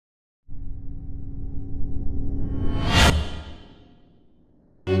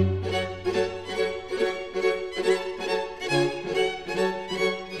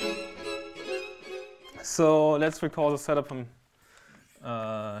So let's recall the setup from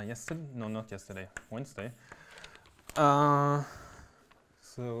yesterday. No, not yesterday. Wednesday. So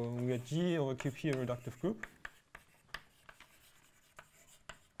we get G over QP a reductive group.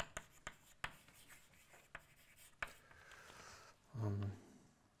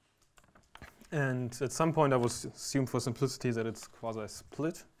 And at some point I would assume for simplicity that it's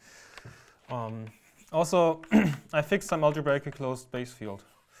quasi-split. Also, I fixed some algebraically closed base field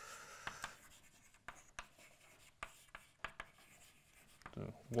to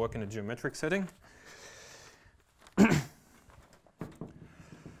work in a geometric setting.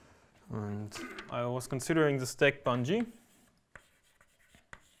 And I was considering the stack Bun-G,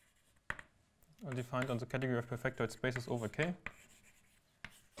 defined on the category of perfectoid spaces over K.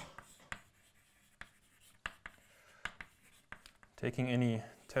 Taking any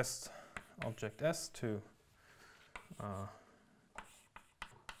test object S to the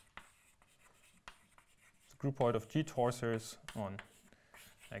groupoid of G torsors on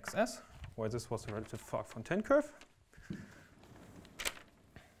XS, where this was a relative Fargues-Fontaine curve.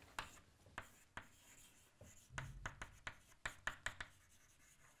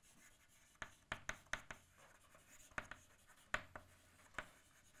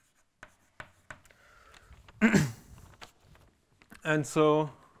 And so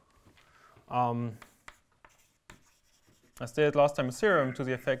I stated last time a theorem to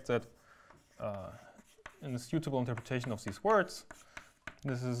the effect that in a suitable interpretation of these words,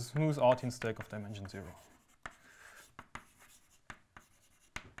 this is a smooth Artin stack of dimension 0.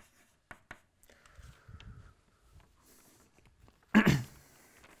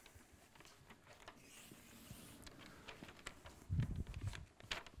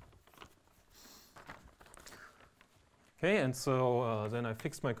 Okay, and so then I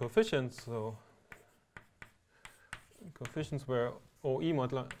fixed my coefficients. So coefficients were OE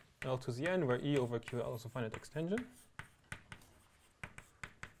mod L to the n, where E over QL is a finite extension.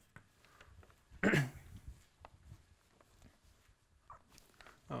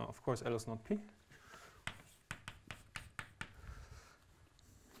 Of course, L is not P.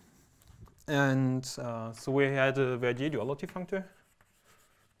 And so we had a Verdier duality functor.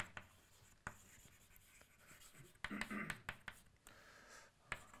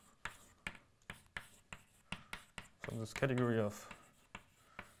 From this category of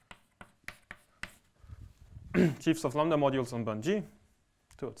sheaves of lambda modules on Bun-G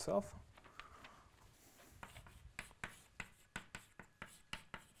to itself.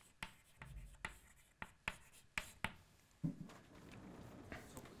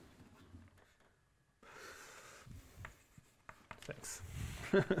 Thanks.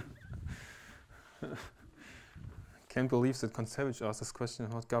 Can't believe that Kottwitz asked this question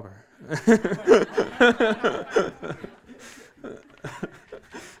about Gabber.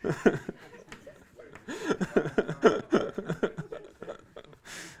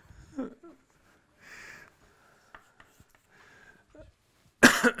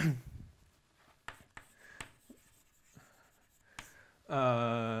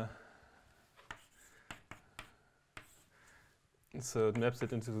 So it maps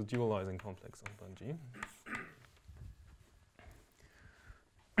it into the dualizing complex on Bun-G.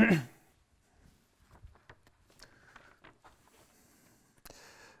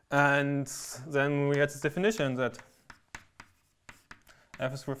 And then we had this definition that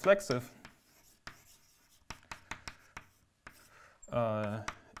F is reflexive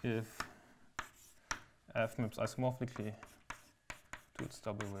if F maps isomorphically to its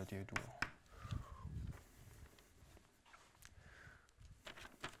double Verdier dual.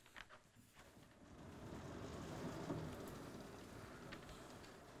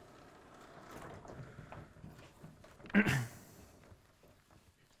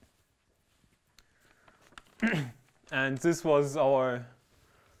 And this was our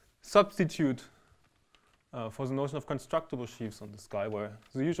substitute for the notion of constructible sheaves on this guy, where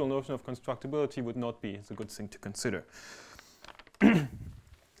the usual notion of constructibility would not be the good thing to consider.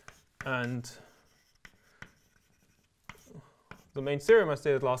 And the main theorem I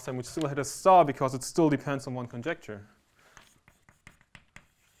stated last time, which still had a star because it still depends on one conjecture,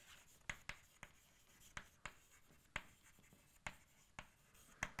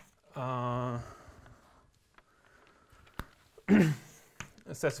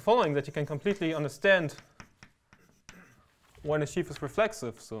 it says the following, that you can completely understand when a sheaf is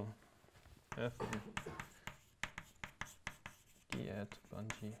reflexive. So F D at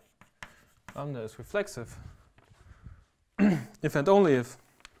Bun-G lambda is reflexive if and only if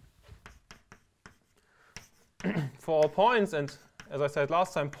for all points, and as I said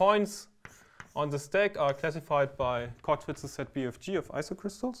last time, points on the stack are classified by Kottwitz's set BFG of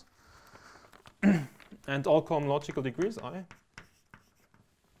isocrystals. and all cohomological degrees I.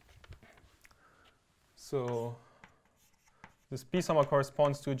 So this B summer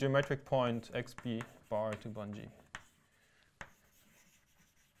corresponds to a geometric point xb bar to Bungie.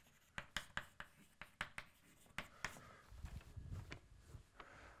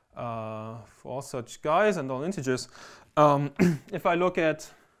 For all such guys and all integers, if I look at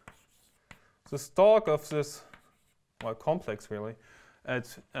the stalk of this, well, complex really,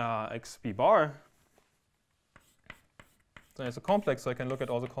 at xb bar, then it's a complex, so I can look at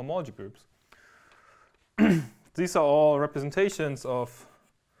all the cohomology groups. These are all representations of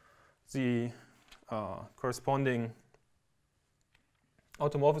the corresponding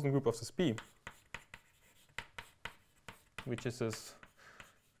automorphism group of this B, which is this,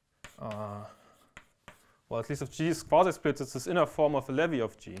 well, at least if G is quasi-splits, it's this inner form of a levy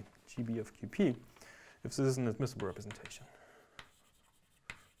of G, GB of QP, if this is an admissible representation.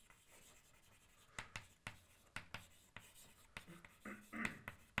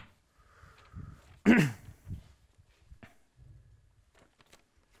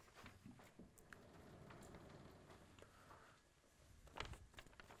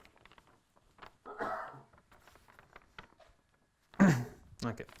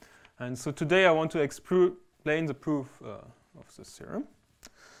 Okay, and so today I want to explain the proof of this theorem.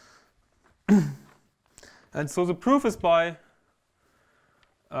 And so the proof is by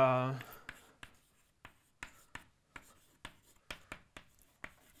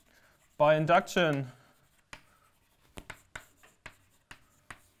induction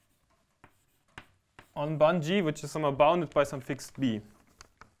on Bungie, which is somehow bounded by some fixed B.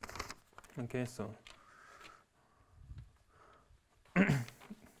 Okay, so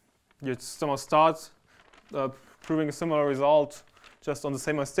you somehow start proving a similar result just on the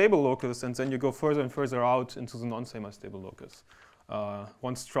semi-stable locus, and then you go further and further out into the non-semi-stable locus,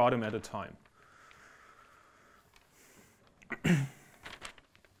 one stratum at a time.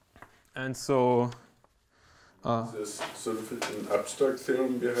 And so there's sort of an abstract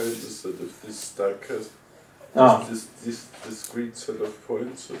theorem behind this, sort of this stack has this discrete set of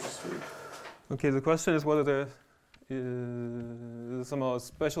points, so to speak. Okay, the question is whether there is somehow a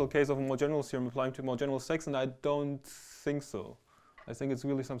special case of a more general theorem applying to more general stacks, and I don't think so. I think it's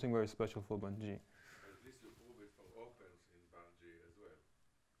really something very special for Bungie. At least you prove it for opens in Bungie as well.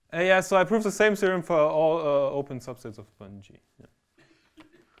 Yeah, so I proved the same theorem for all open subsets of Bungie. Yeah.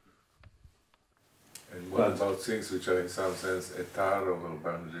 And what about things which are in some sense etale over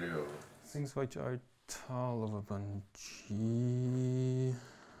Bungie? Or things which are etale over Bungie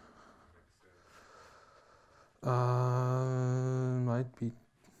might be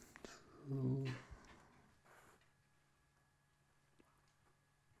true.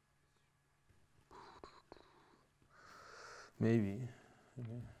 Maybe.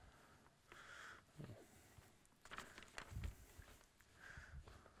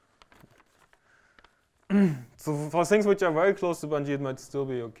 So for things which are very close to Bungie, it might still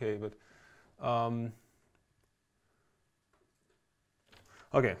be okay, but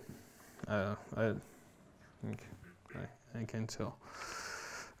okay. I can tell.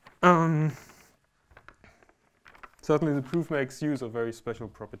 Certainly the proof makes use of very special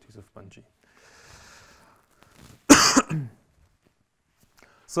properties of Bungie.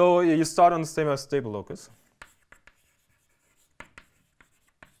 So you start on the semi-stable locus.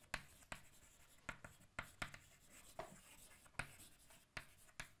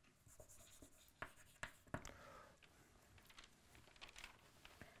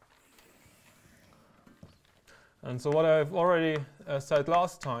 And so what I've already said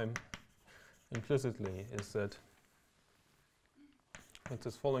last time implicitly is that it's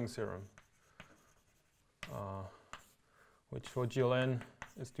this following theorem, which for GLN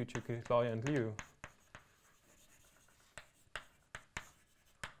is due to Lai and Liu.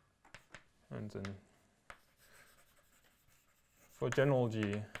 And then for general G,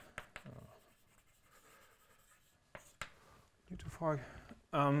 due to Fargue.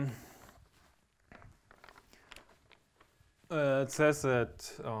 It says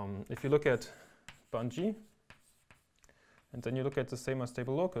that if you look at Bungie, and then you look at the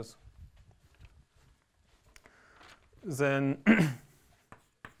semi-stable locus, then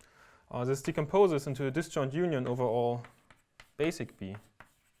this decomposes into a disjoint union over all basic B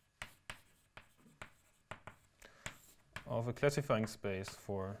of a classifying space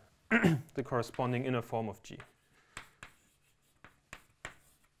for the corresponding inner form of G.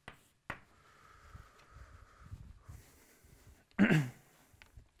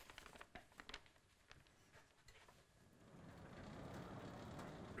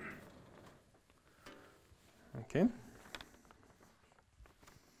 Okay.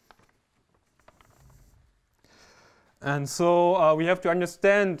 And so we have to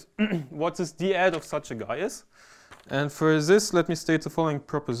understand what this d-ad of such a guy is. And for this, let me state the following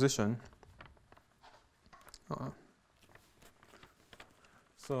proposition.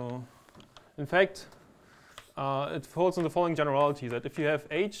 So, in fact, it holds in the following generality that if you have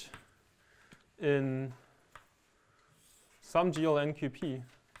H in some GLNQP,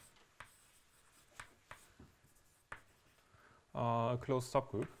 a closed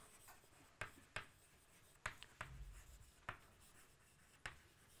subgroup,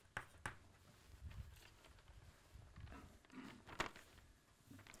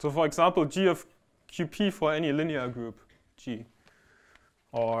 so for example, G of QP for any linear group G,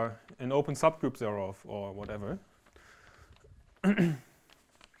 or an open subgroup thereof, or whatever,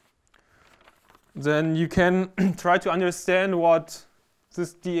 then you can try to understand what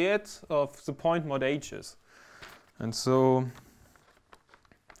this d-ad of the point mod H is. And so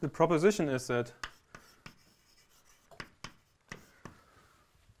the proposition is that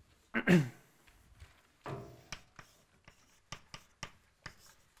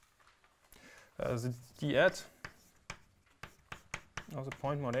the d-ad of the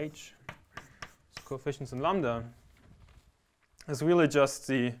point mod H, so coefficients in lambda, is really just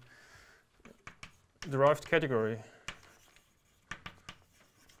the derived category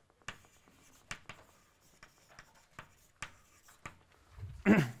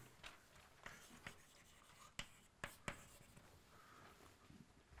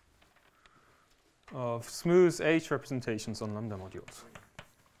of smooth H representations on lambda modules.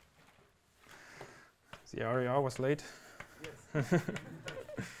 The RER was late. Yes.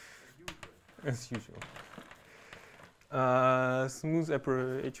 As usual. Smooth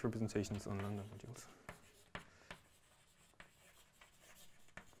H representations on lambda modules.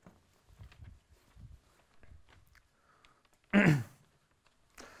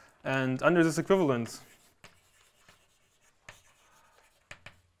 And under this equivalence,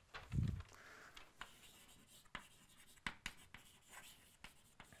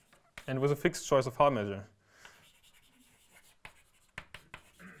 and with a fixed choice of Haar measure,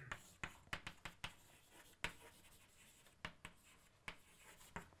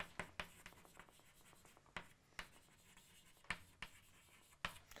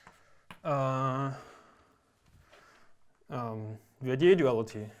 the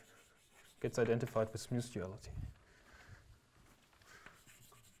duality gets identified with smooth duality.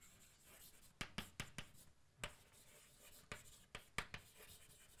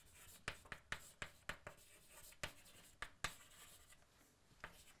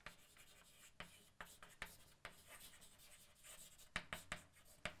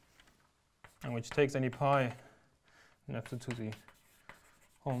 And which takes any pi and adds it to the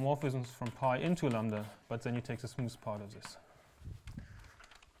homomorphisms from pi into lambda, but then you take the smooth part of this.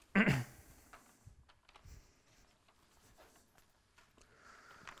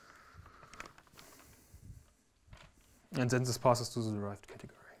 And then this passes to the derived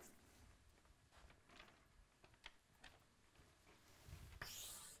category.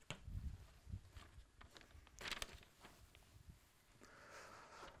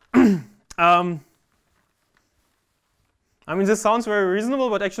 I mean, this sounds very reasonable,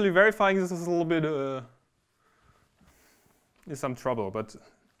 but actually verifying this is a little bit is some trouble. But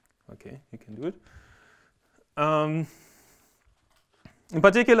okay, you can do it. In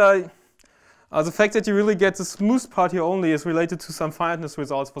particular, the fact that you really get the smooth part here only is related to some finiteness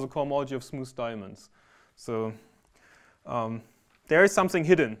results for the cohomology of smooth diamonds. So there is something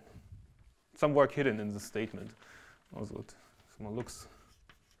hidden, some work hidden in this statement. Also, it looks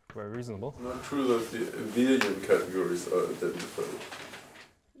very reasonable. Not true that the abelian categories are identified.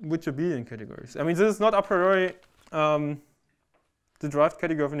 Which abelian categories? I mean, this is not a priori the derived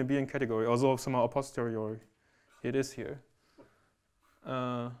category of an abelian category, although somehow a posteriori it is here.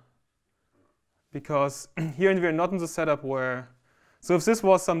 Because here we're not in the setup where, so if this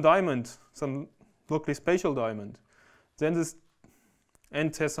was some diamond, some locally spatial diamond, then this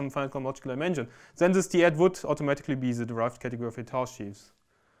and has some finite cohomological dimension, then this d-ad would automatically be the derived category of etale sheaves.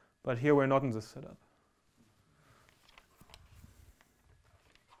 But here we're not in this setup.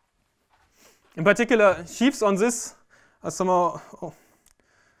 In particular, sheaves on this are somehow,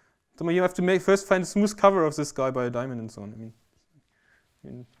 somehow you have to first find a smooth cover of this guy by a diamond and so on. I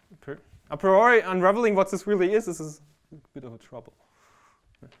mean a priori, unraveling what this really is a bit of a trouble.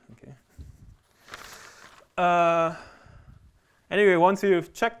 Okay. Anyway, once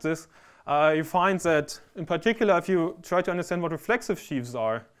you've checked this, you find that, in particular, if you try to understand what reflexive sheaves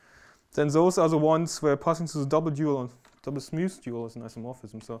are, then those are the ones where passing through the double dual, double smooth dual is an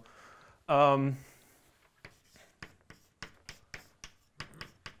isomorphism. So,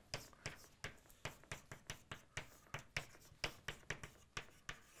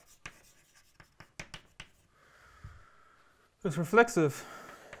 is reflexive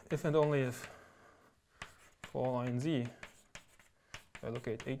if and only if for all I in Z I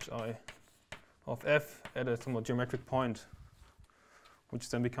locate hi of f at a somewhat geometric point, which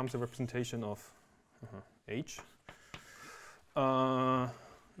then becomes a representation of h,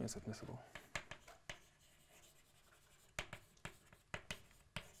 is admissible.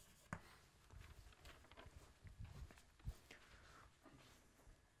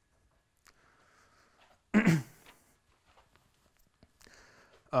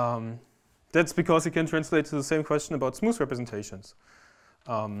 That's because you can translate to the same question about smooth representations.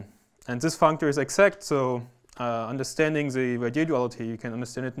 And this functor is exact, so understanding the radial duality, you can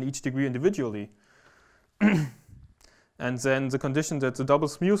understand it in each degree individually. And then the condition that the double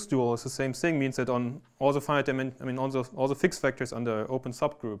smooth dual is the same thing means that on all the finite all the fixed vectors under open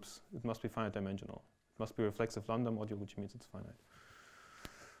subgroups, it must be finite dimensional. It must be reflexive lambda module, which means it's finite.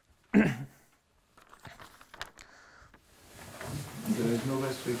 There is no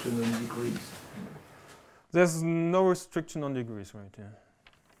restriction on degrees. There's no restriction on degrees, right? Yeah.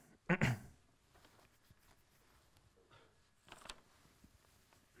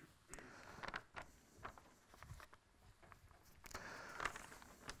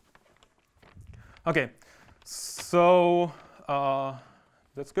 Okay, so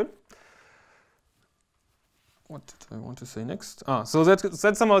that's good. What did I want to say next? So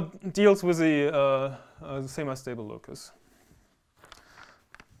that somehow deals with the semi-stable locus.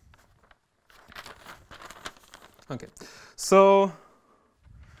 Okay, so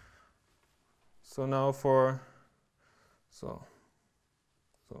now so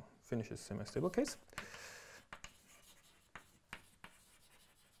finishes semi-stable case.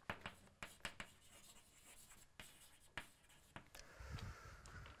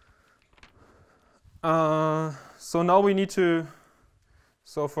 So now we need to,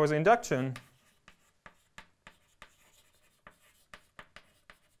 so for the induction,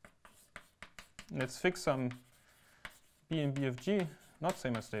 let's fix some B and B of G, not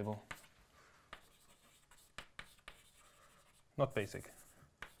semi-stable, not basic.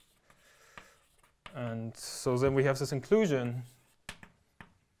 And so then we have this inclusion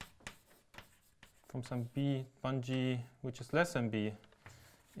from some B Bun-G, which is less than B,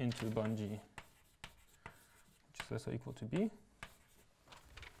 into Bun-G, which is less or equal to B.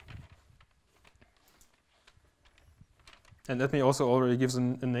 And let me also already give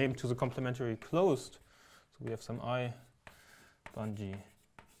a name to the complementary closed. So we have some I Bun-G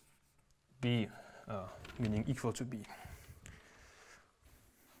B, meaning equal to B.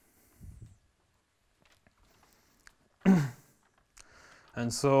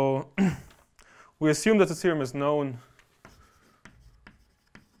 And so we assume that the theorem is known.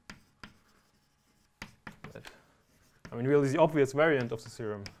 I mean, really the obvious variant of the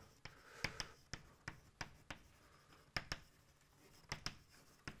theorem.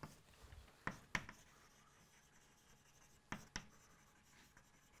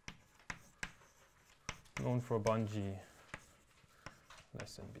 Known for Bun-G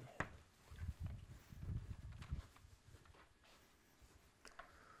less than B.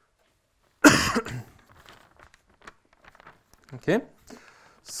 Okay,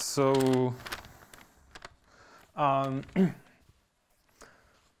 so so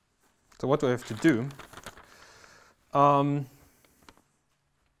what do I have to do?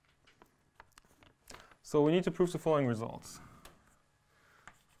 So we need to prove the following results.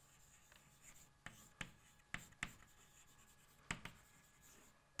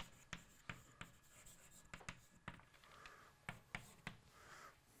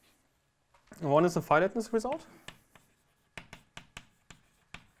 One is the finiteness result.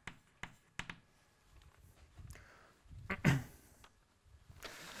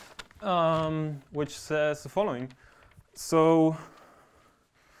 Which says the following. So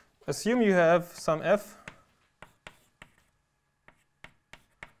assume you have some f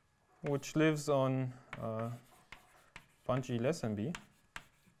which lives on Bun-G less than B.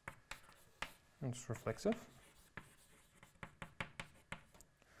 And it's reflexive.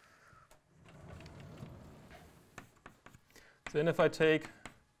 Then if I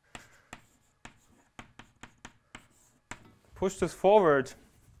push this forward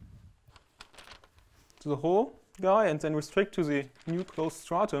to the whole guy and then restrict to the new closed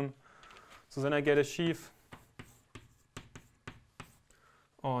stratum, so then I get a sheaf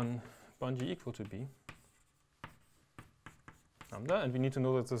on Bun-G equal to B lambda, and we need to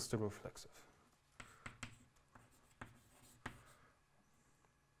know that this is the reflexive.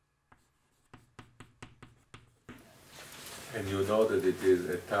 And you know that it is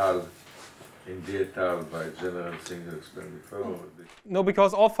etale in the etale by general single explained before? No,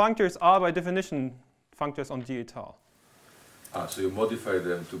 because all functors are by definition functors on d etale. So you modify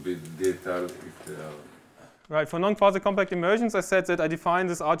them to be the etale if they are... Right, for non-quasi-compact immersions, I said that I define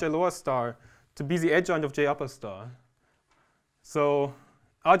this Rj lower star to be the adjoint of J upper star. So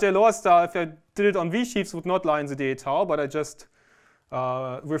Rj lower star, if I did it on V sheaves, would not lie in the d etale, but I just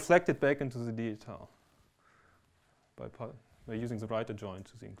reflect it back into the d etale by using the right adjoint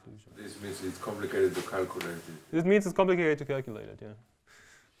to the inclusion. This means it's complicated to calculate it. This means it's complicated to calculate it, yeah.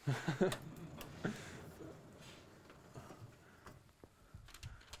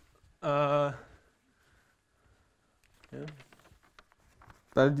 Yeah.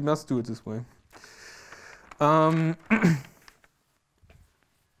 But you must do it this way.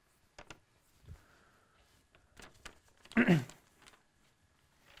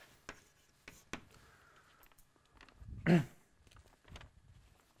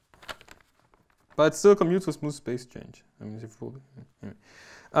 But it still commutes with smooth space change. I mean, anyway.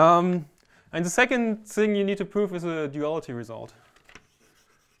 And the second thing you need to prove is a duality result.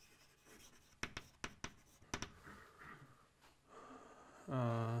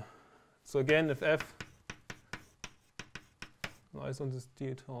 So again, if F lies on this d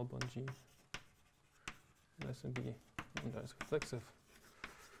etale Bun-G less than B, and that is reflexive.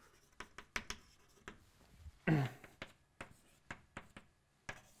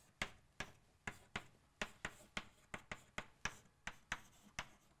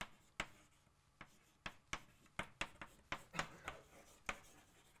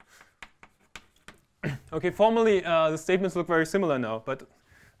 Okay, formally, the statements look very similar now, but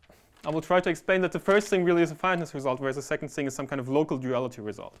I will try to explain that the first thing really is a finiteness result, whereas the second thing is some kind of local duality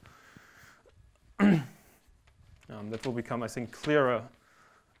result. That will become, I think, clearer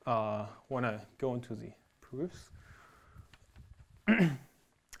when I go into the proofs.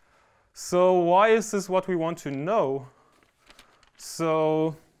 So why is this what we want to know?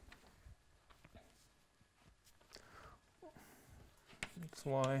 So that's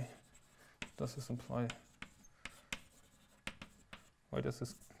why does this imply? Why does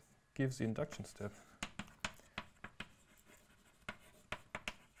this give the induction step?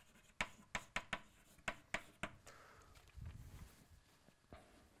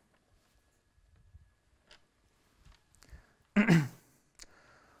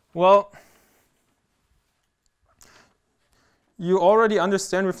 Well, you already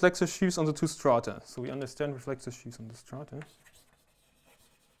understand reflexive sheaves on the two strata. So we understand reflexive sheaves on the strata.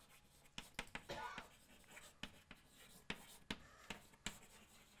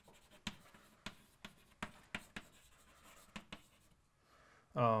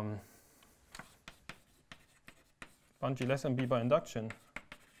 Bun-G less than B by induction.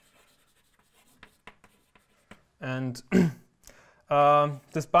 And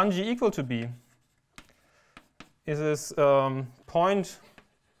this Bun-G equal to B is this point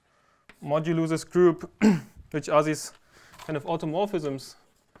modulo this group, which are these kind of automorphisms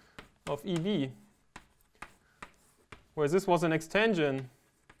of EV, where this was an extension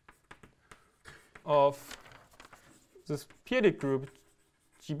of this p-adic group,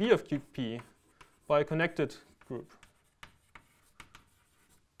 GB of QP, by a connected group.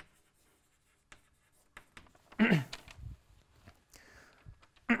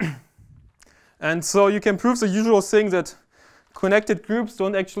 And so you can prove the usual thing that connected groups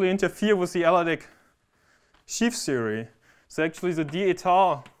don't actually interfere with the p-adic sheaf theory. So actually the d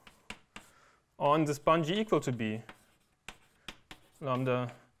etale on this Bun-G equal to B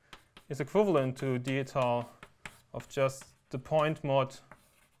lambda is equivalent to d etale of just the point mod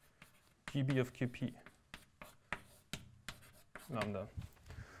GB of QP lambda.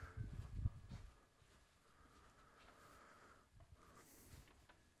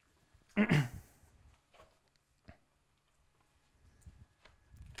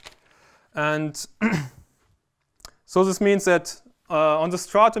 And so this means that on the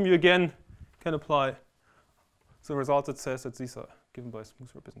stratum you again can apply the result that says that these are given by a smooth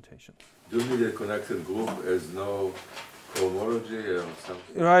representation. Do you need a connected group as no cohomology or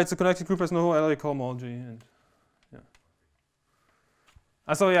something? Right, the connected group has no p-adic cohomology, and yeah.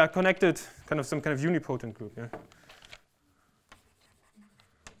 So yeah, connected, kind of some kind of unipotent group. Yeah.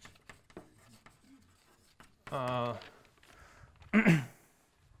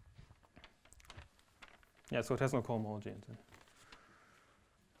 Yeah, so it has no cohomology.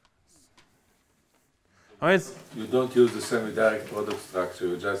 You don't use the semi-direct product structure,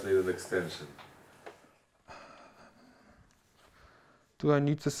 you just need an extension. Do I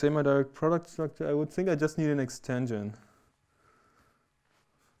need the semi-direct product structure? I would think I just need an extension.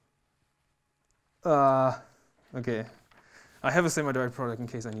 Okay. I have a semi-direct product in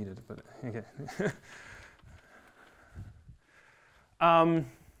case I need it, but okay.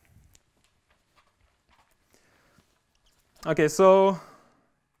 Okay, so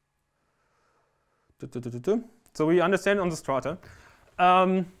we understand on the strata.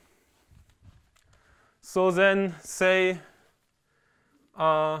 So then say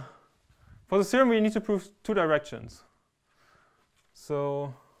for the theorem we need to prove two directions.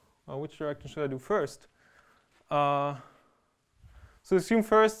 So which direction should I do first? So assume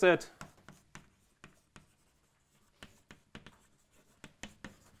first that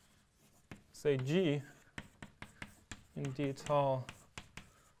say G in d etale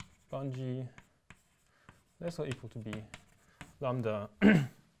ban G less or equal to B lambda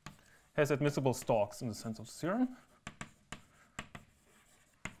has admissible stalks in the sense of the theorem.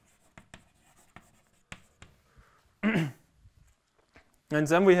 And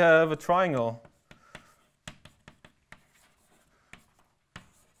then we have a triangle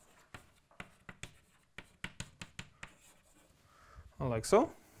like so.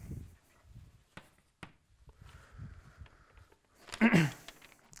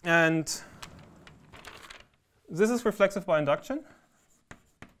 And this is reflexive by induction.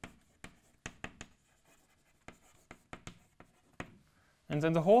 And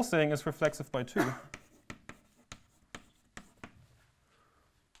then the whole thing is reflexive by 2.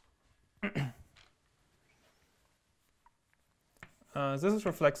 This is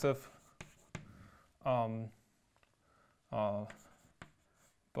reflexive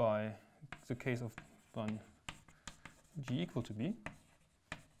by the case of ban G equal to B.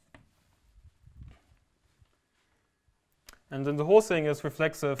 And then the whole thing is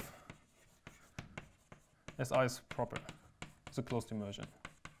reflexive as I is proper. It's a closed immersion.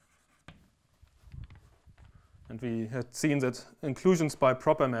 And we had seen that inclusions by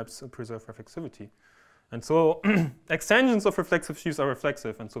proper maps preserve reflexivity. And so extensions of reflexive sheaves are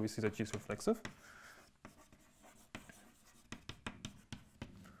reflexive, and so we see that G is reflexive.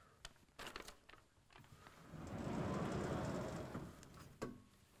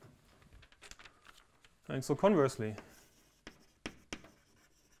 And so conversely,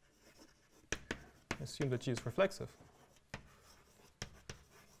 assume that G is reflexive.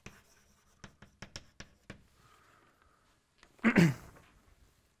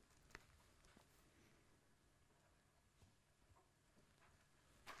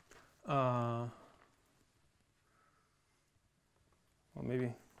 Or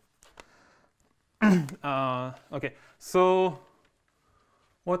maybe. Okay, so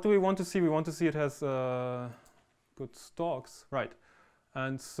what do we want to see? We want to see it has good stalks, right?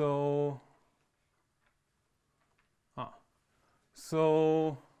 And so,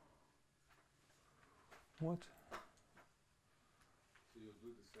 so what?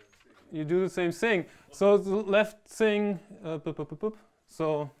 You do the same thing. So the left thing,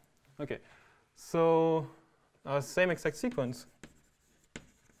 so, okay. So same exact sequence.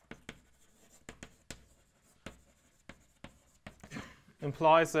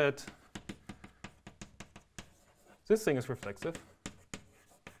 Implies that this thing is reflexive.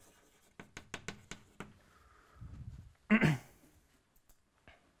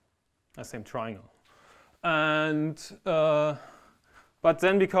 The same triangle. And but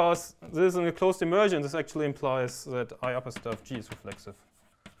then because this is in a closed immersion, this actually implies that I upper stuff G is reflexive.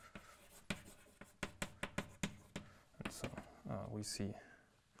 And so we see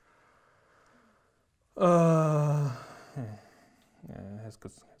it has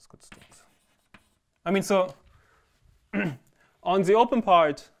good stalks. I mean, so on the open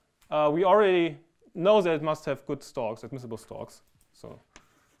part, we already know that it must have good stalks, admissible stalks. So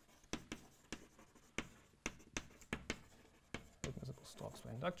admissible stalks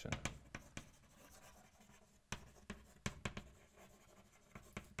by induction.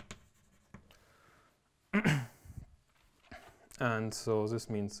 And so this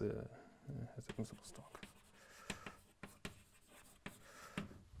means it has admissible stalk.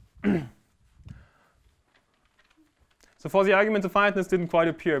 So for the argument, the finiteness didn't quite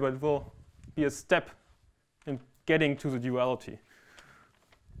appear, but it will be a step in getting to the duality.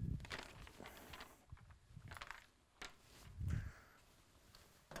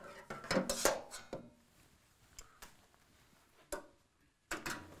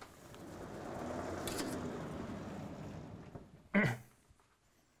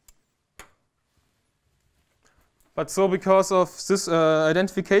 But so because of this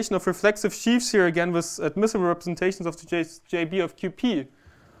identification of reflexive sheaves here again with admissible representations of the JB of QP,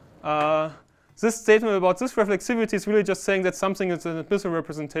 this statement about this reflexivity is really just saying that something is an admissible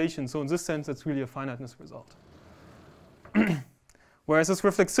representation. So in this sense, it's really a finiteness result. Whereas this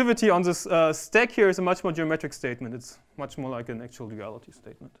reflexivity on this stack here is a much more geometric statement. It's much more like an actual duality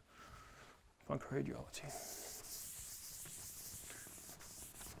statement. Poincare duality.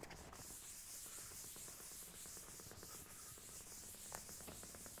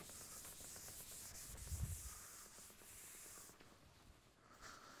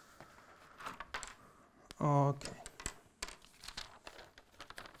 Okay.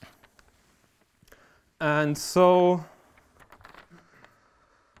 And so,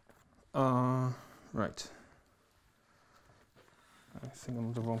 right. I think I'm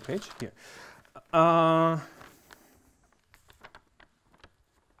on the wrong page here.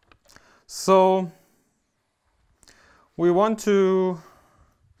 So we want to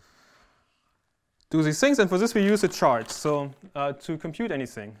do these things, and for this we use a chart. So to compute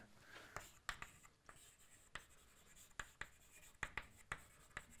anything,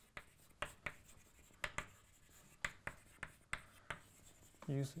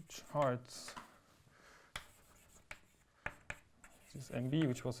 use the charts. This is MB,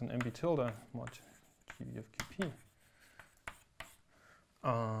 which was an MB tilde mod GB of QP.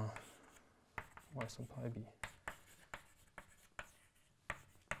 Y sub pi b.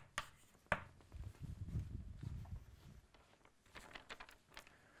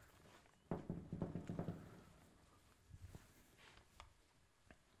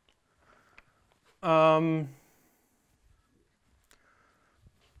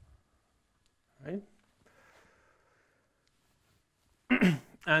 Right.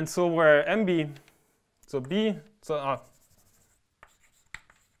 And so where MB, so B, so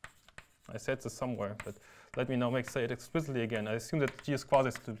I said this somewhere, but let me now say it explicitly again. I assume that G is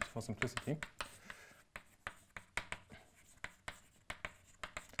quasi for simplicity.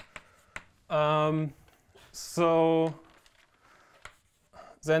 So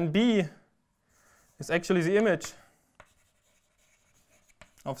then B is actually the image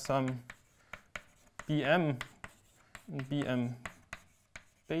of some BM and BM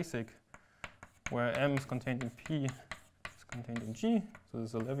basic, where M is contained in P, is contained in G. So this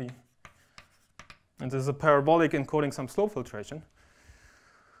is a levy. And this is a parabolic encoding some slope filtration.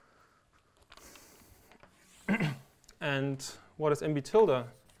 And what is MB tilde?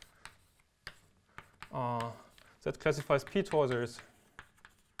 That classifies P torsors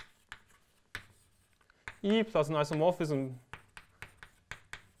E plus an isomorphism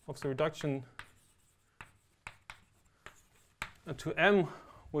of the reduction to M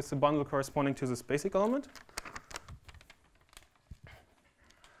with the bundle corresponding to this basic element.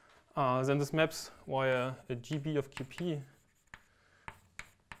 Then this maps via a GB of QP,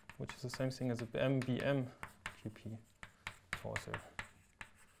 which is the same thing as a MBM QP torsor,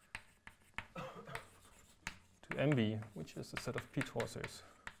 to MB, which is a set of P torsors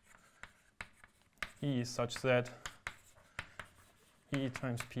E such that E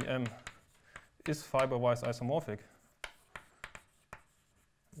times PM is fiber-wise isomorphic,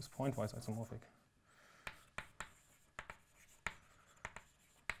 is point-wise isomorphic.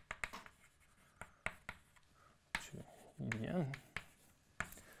 EBN.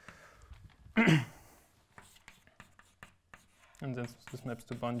 And then this maps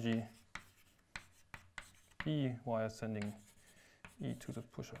to bungee E via sending E to the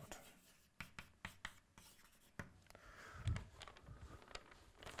push out.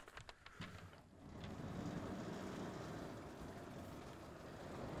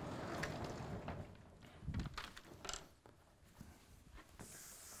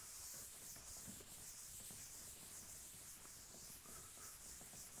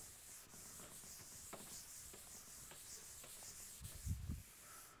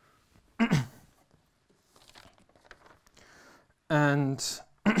 And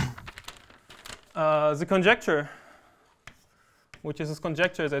the conjecture, which is this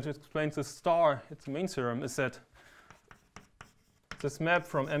conjecture that explains the star, its main theorem, is that this map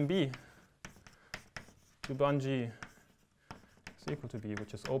from MB to bungee is equal to B,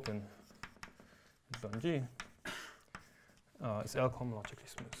 which is open in bungee, is L cohomologically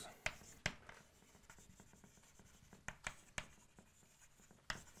smooth.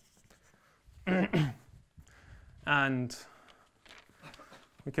 And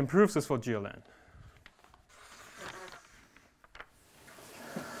we can prove this for GLN.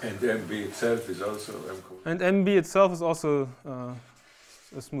 And MB itself is also And MB itself is also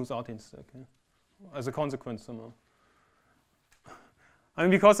a smooth Artin stack, yeah? As a consequence somehow. I mean,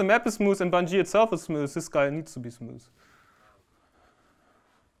 because the map is smooth and bungee itself is smooth, this guy needs to be smooth.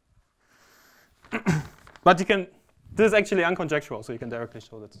 But you can, this is actually unconjectural, so you can directly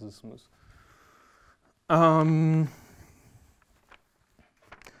show that this is smooth.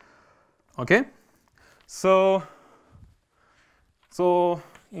 Okay, so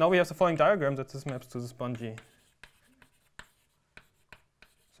now we have the following diagram that this maps to this bungee.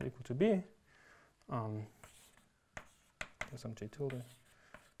 So equal to B. There's some J tilde.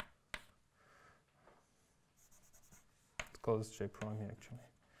 Let's call this J prime here actually.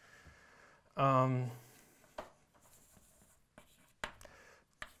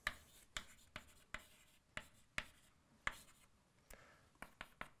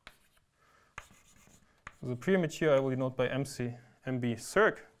 The premature I will denote by MB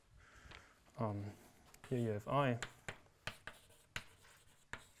circ. Here you have I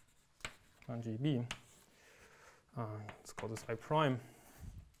and GB. Let's call this I prime.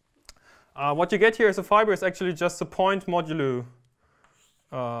 What you get here as a fiber is actually just the point modulo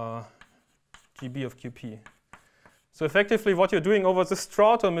GB of QP. So effectively what you're doing over the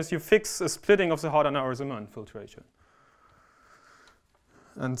stratum is you fix a splitting of the Hadamard infiltration.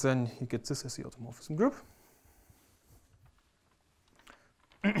 And then you get this as the automorphism group.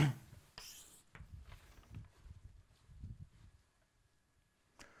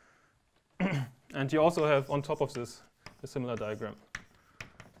 And you also have on top of this a similar diagram.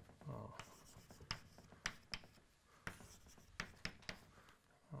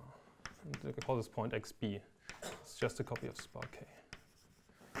 And I call this point XB. It's just a copy of spar K.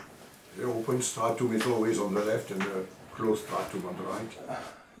 The open stratum is always on the left and the closed stratum on the right.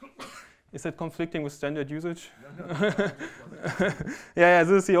 Is that conflicting with standard usage? Yeah,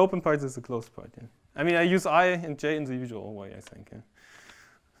 this is the open part, this is the closed part. Yeah. I mean, I use I and J in the usual way, I think. Yeah.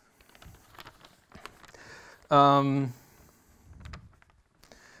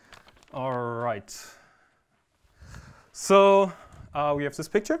 All right. So we have this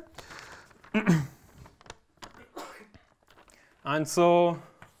picture. And so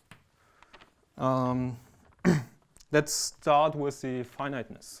let's start with the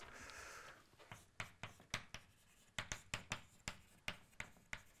finiteness.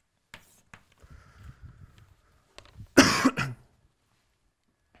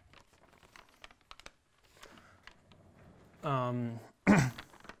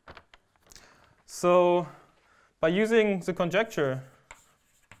 So by using the conjecture,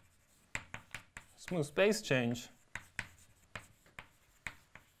 smooth space change,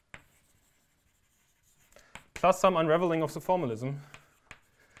 plus some unraveling of the formalism,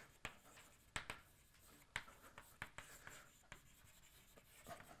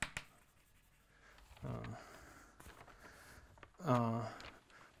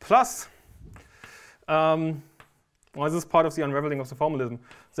 plus, well, this is part of the unraveling of the formalism,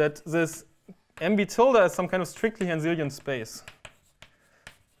 that this MB tilde is some kind of strictly Henselian space.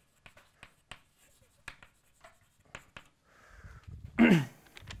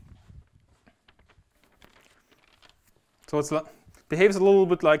 So it behaves a little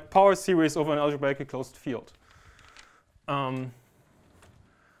bit like power series over an algebraically closed field. What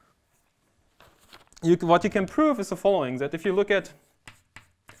you can prove is the following, that if you look at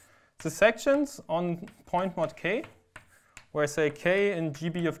the sections on point mod K, where I say K in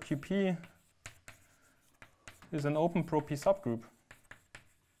GB of QP is an open pro P subgroup.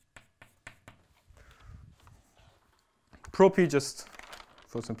 Pro P just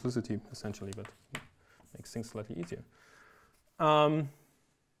for simplicity, essentially, but makes things slightly easier.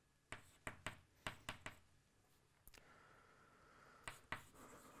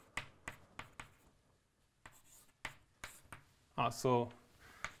 So,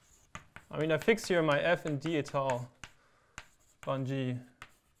 I mean, I fix here my F and D etale on G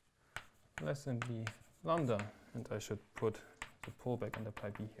less than B lambda, and I should put the pullback under pi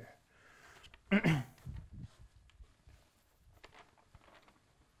B here.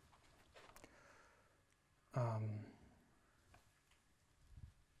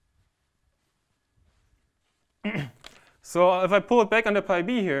 So if I pull it back under pi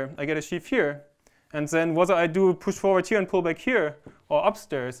B here, I get a sheaf here. And then whether I do push forward here and pull back here or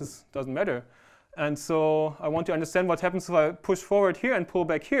upstairs, this doesn't matter. And so I want to understand what happens if I push forward here and pull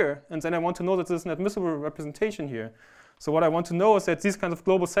back here. And then I want to know that there's an admissible representation here. So what I want to know is that these kinds of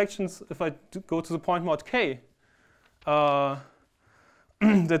global sections, if I go to the point mod K, that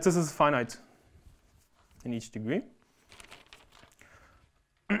this is finite in each degree.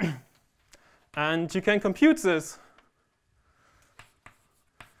 And you can compute this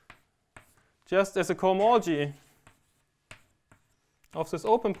just as a cohomology of this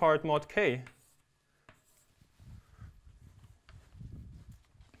open part mod K.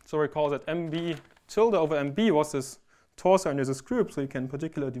 So recall that MB tilde over MB was this torso under this group, so you can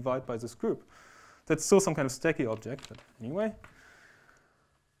particularly divide by this group. That's still some kind of stacky object, but anyway.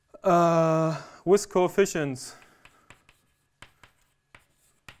 With coefficients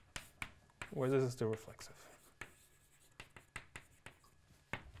where this is the reflexive.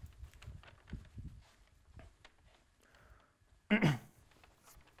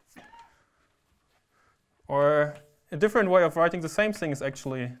 Or a different way of writing the same thing is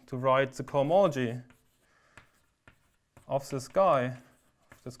actually to write the cohomology of this guy.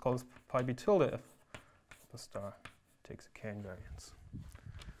 This calls pi b tilde if the star takes a k invariance,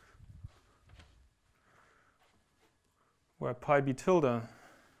 where pi b tilde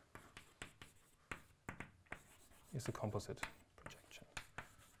is a composite projection.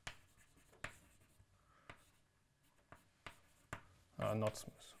 Not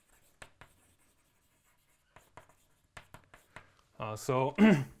smooth. So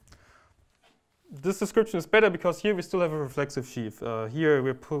this description is better because here we still have a reflexive sheaf. Here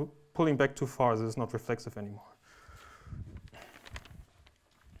we're pulling back too far, so it's not reflexive anymore.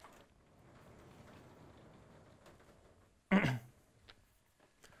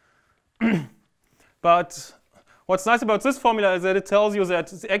 But what's nice about this formula is that it tells you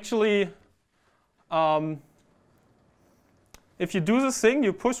that it's actually, if you do this thing,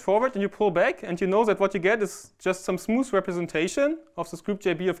 you push forward and you pull back, and you know that what you get is just some smooth representation of this group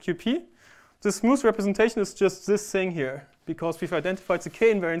JB of QP. This smooth representation is just this thing here, because we've identified the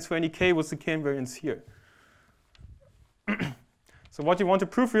k invariance for any k with the k invariance here. So what you want to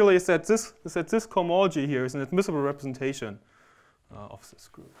prove really is that this cohomology here is an admissible representation of this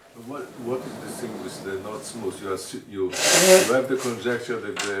group. What is the thing with the not smooth? You have the conjecture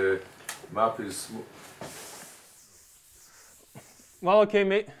that the map is smooth. Well,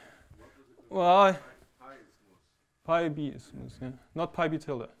 okay, well, pi b is smooth, yeah, not pi b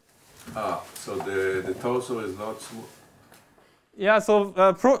tilde. So the torso is not smooth. Yeah, so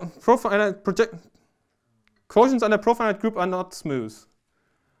quotients under profinite group are not smooth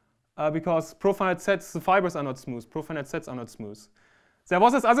because profinite sets, the fibres are not smooth. Profinite sets are not smooth. There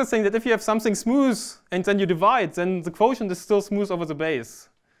was this other thing that if you have something smooth and then you divide, then the quotient is still smooth over the base.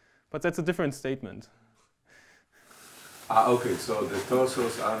 But that's a different statement. Okay, so the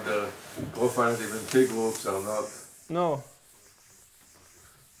torsos under profinite even P groups are not. No.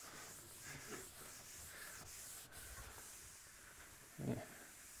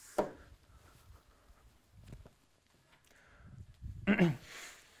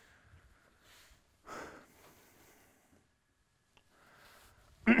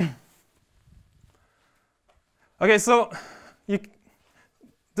 Okay, so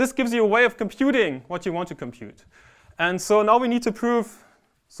this gives you a way of computing what you want to compute. And so now we need to prove,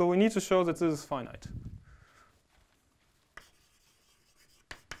 so we need to show that this is finite.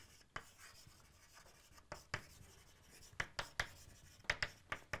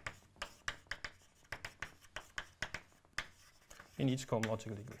 In each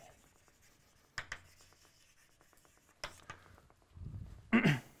cohomological degree.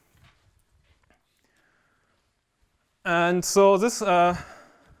 And so this, there are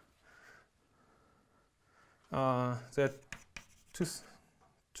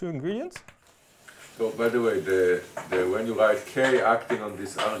two ingredients. So by the way, when you write K acting on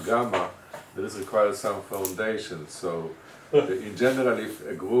this R gamma, this requires some foundation. So in general, if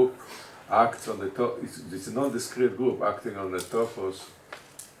a group acts on the top, it's a non-discrete group acting on the topos,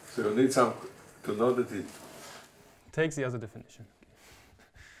 so you need some to know that it takes the other definition.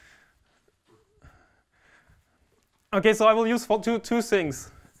 Okay, so I will use two things.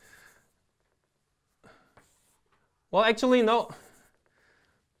 Well, actually, no.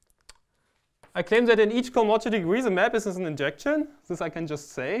 I claim that in each cohomological degree, the map is an injection. This I can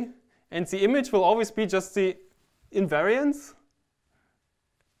just say. And the image will always be just the invariance.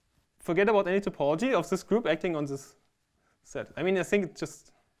 Forget about any topology of this group acting on this set. I mean, I think it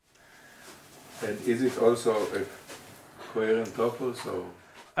just... And is it also a coherent topos? So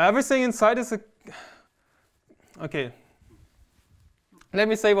everything inside is a... Okay. Let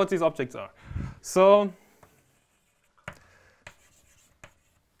me say what these objects are. So...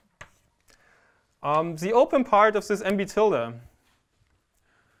 the open part of this MB tilde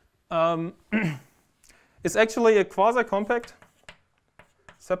is actually a quasi-compact,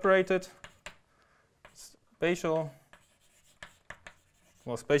 separated, spatial,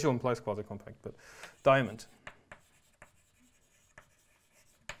 well, spatial implies quasi-compact, but diamond.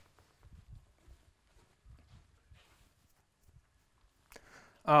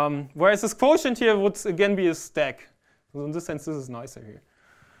 Whereas this quotient here would again be a stack. So in this sense, this is nicer here.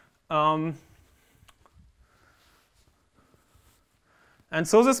 And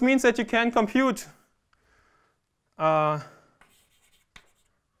so this means that you can compute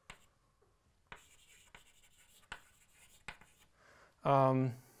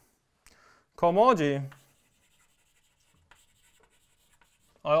cohomology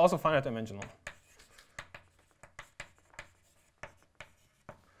are also finite dimensional.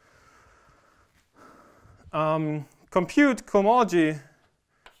 Compute cohomology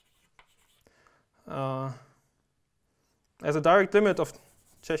as a direct limit of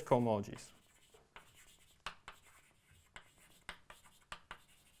Čech cohomologies.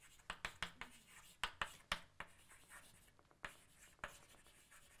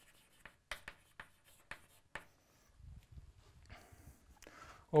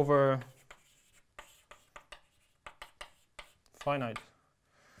 Over finite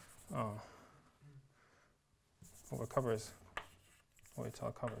over covers or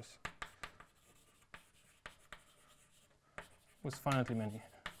etale covers with finitely many.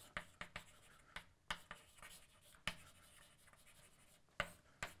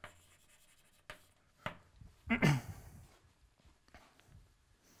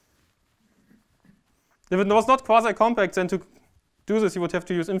 If it was not quasi-compact, then to do this, you would have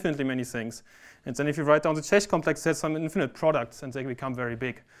to use infinitely many things. And then if you write down the Czech complex, there's some infinite products, and they become very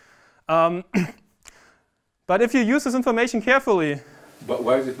big. But if you use this information carefully... But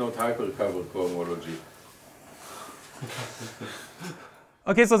why is it not hypercover cohomology?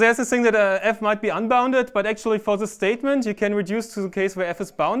 Okay, so there's this thing that f might be unbounded, but actually for this statement, you can reduce to the case where f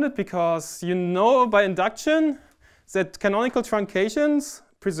is bounded, because you know by induction that canonical truncations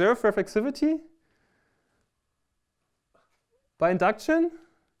preserve reflexivity. By induction,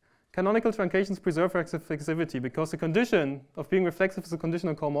 canonical truncations preserve reflexivity because the condition of being reflexive is a condition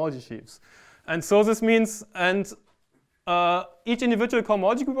on cohomology sheaves. And so this means, each individual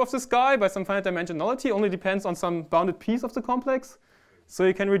cohomology group of this guy by some finite dimensionality only depends on some bounded piece of the complex. So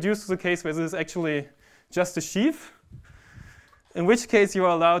you can reduce to the case where this is actually just a sheaf, in which case you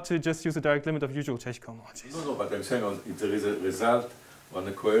are allowed to just use the direct limit of usual Czech cohomologies. No, but I'm saying if there is a result on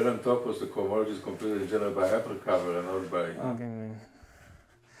a coherent topos, the cohomology is computed in general by hypercover and not by... Okay.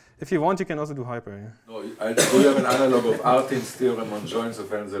 If you want, you can also do hyper. Yeah. No, do you have an analog of Artin's theorem on joints of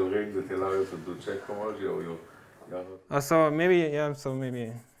Hensel rings that allow you to do Czech cohomology, or you are not? So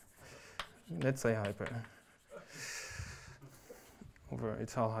maybe, let's say hyper. Over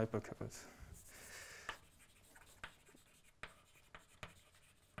etale hypercovers.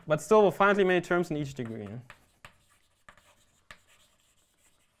 But still, with finitely many terms in each degree. Yeah?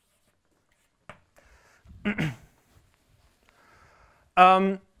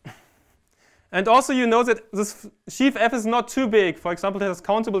 And also you know that this sheaf f is not too big. For example, it has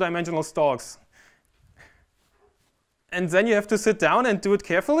countable dimensional stalks. And then you have to sit down and do it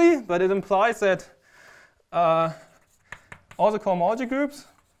carefully, but it implies that all the cohomology groups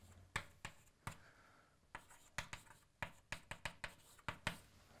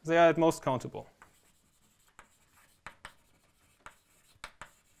they are at most countable.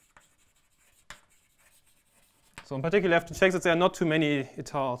 So in particular, you have to check that there are not too many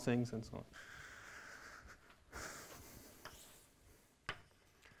etale things and so on.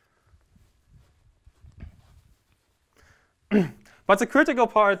 But the critical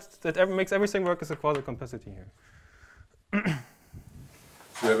part that makes everything work is the quasi-compacity here.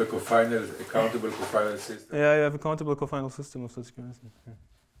 So you have a countable cofinal system? Yeah, you have a countable cofinal system of such kinds. Yeah.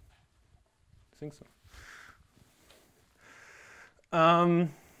 I think so.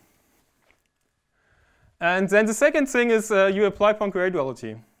 And then the second thing is you apply Poincare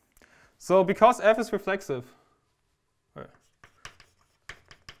duality. So because f is reflexive,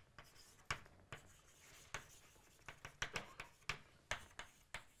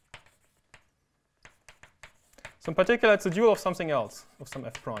 so in particular, it's a dual of something else, of some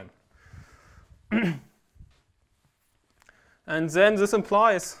f prime. And then this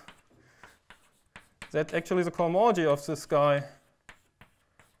implies that actually the cohomology of this guy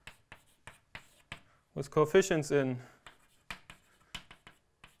with coefficients in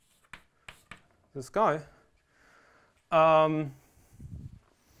this guy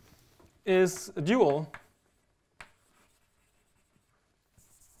is a dual.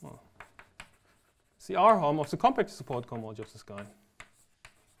 It's the R-harm of the compactly supported cohomology of this guy.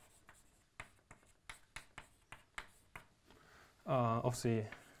 Of the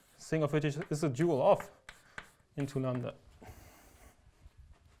thing of which is a dual of into lambda.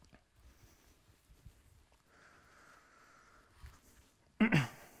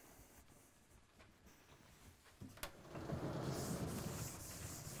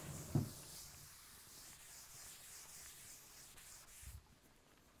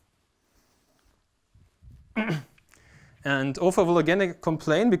 And Ofer will again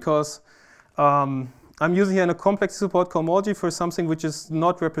complain because I'm using here a complex support cohomology for something which is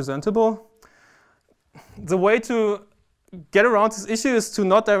not representable. The way to get around this issue is to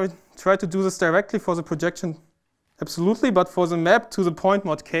not try to do this directly for the projection absolutely, but for the map to the point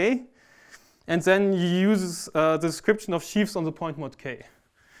mod k. And then you use the description of sheaves on the point mod k.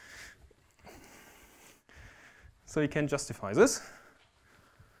 So you can justify this.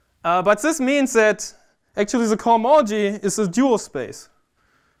 But this means that actually the cohomology is a dual space.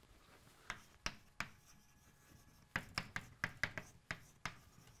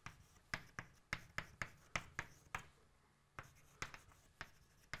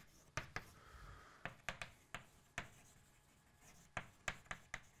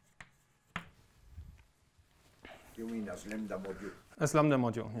 You mean as lambda module? As lambda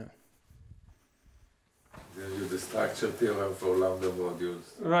module, yeah. Then you the structure theorem for lambda modules.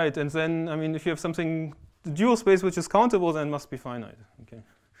 Right, and then, I mean, if you have something, the dual space which is countable, then must be finite. Okay.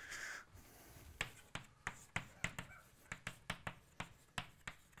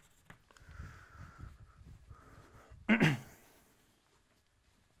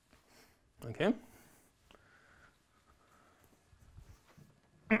 Okay.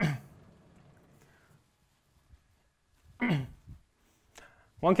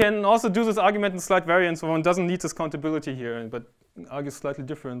 One can also do this argument in slight variance where one doesn't need this countability here, but argues slightly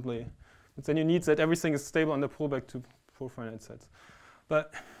differently. But then you need that everything is stable under pullback to full finite sets.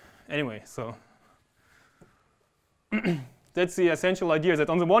 But anyway, so that's the essential idea, that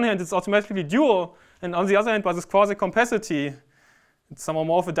on the one hand it's automatically dual, and on the other hand, by this quasi-compacity, it's somehow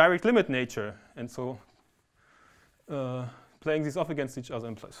more of a direct limit nature. And so playing these off against each other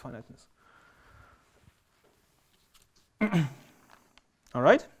implies finiteness. All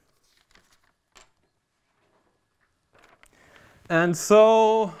right? And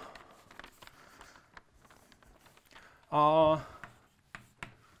so the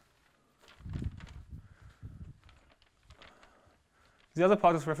other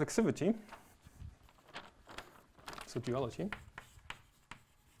part is reflexivity, so duality.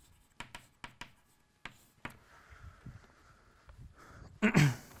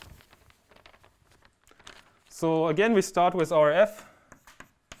 So again, we start with our F,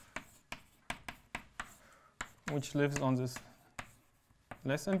 which lives on this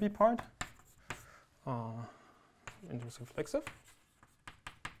less than B part, and is reflexive.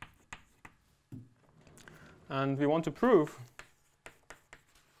 And we want to prove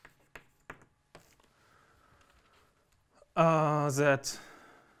that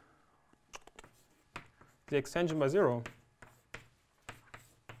the extension by 0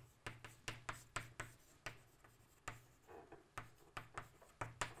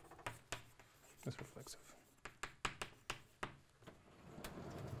 is reflexive.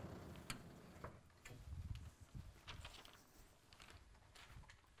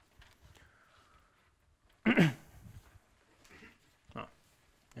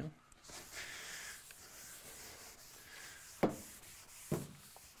 Yeah.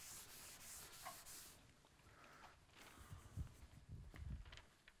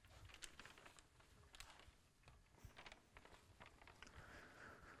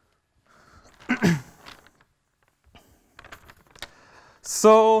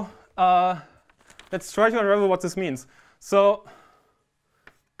 So let's try to unravel what this means. So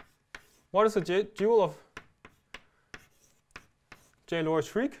what is the dual of J lower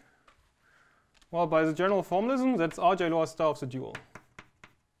shriek? Well, by the general formalism, that's R J lower star of the dual.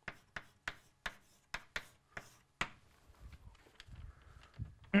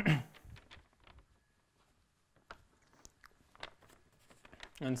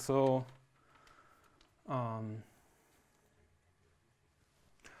 And so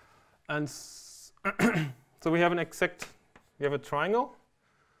so we have a triangle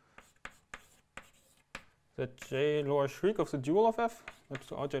that J lower shriek of the dual of F maps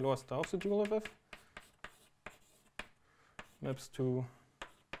to R J lower star of the dual of F maps to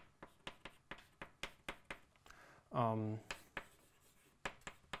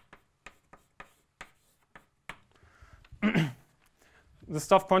the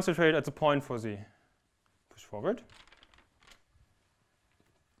stuff concentrated at the point for the push forward.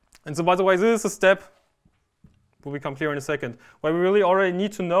 And so, by the way, this is a step, will become clear in a second, where we really already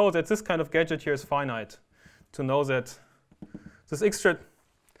need to know that this kind of gadget here is finite, to know that this extra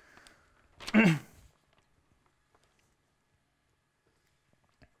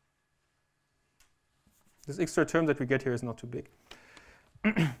this extra term that we get here is not too big.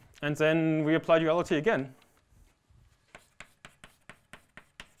 And then we apply duality again.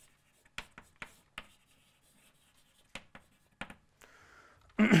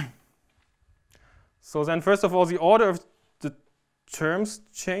 So then, first of all, the order of the terms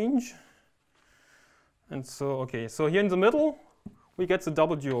change. And so, okay, so here in the middle, we get the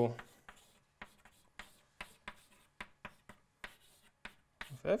double dual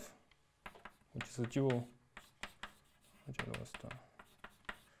of F, which is a dual J lower star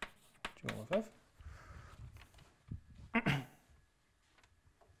dual of F.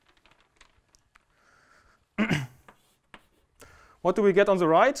 What do we get on the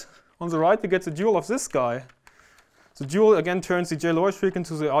right? On the right, we get the dual of this guy. The dual again turns the J lower shriek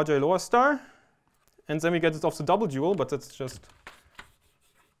into the RJ lower star. And then we get it off the double dual, but that's just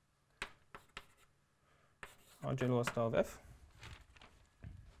RJ lower star of F.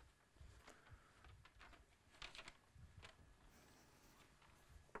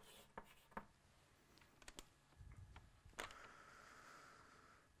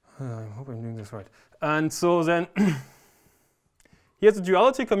 I hope I'm doing this right. And so then here the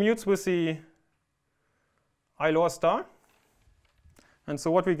duality commutes with the I lower star. And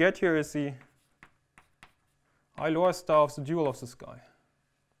so what we get here is the I lower star of the dual of this guy.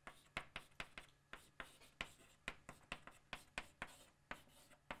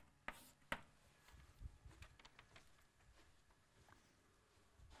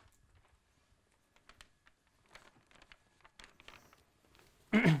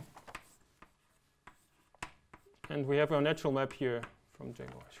 And we have our natural map here from J.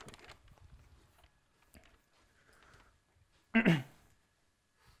 Let's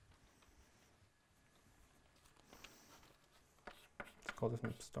call this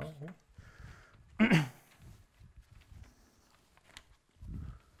map star here.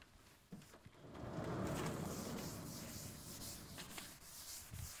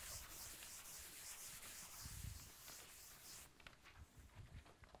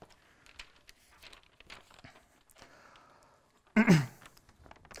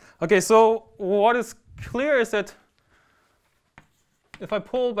 Okay, so what is clear is that if I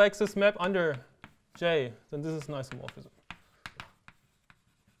pull back this map under J, then this is an isomorphism.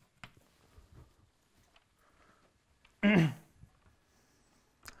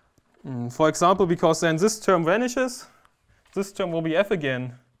 For example, because then this term vanishes, this term will be F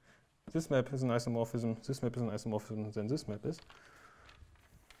again. This map is an isomorphism, this map is an isomorphism, then this map is.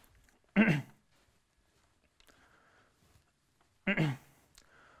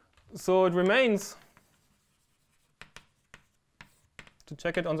 So it remains to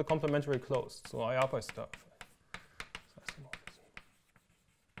check it on the complementary closed. So I upper star.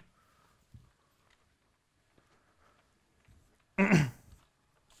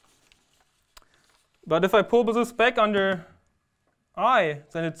 But if I pull this back under I,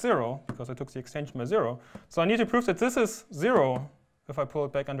 then it's 0, because I took the extension by 0. So I need to prove that this is 0 if I pull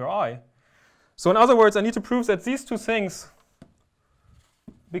it back under I. So in other words, I need to prove that these two things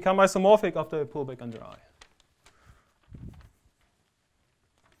become isomorphic after I pull back under I.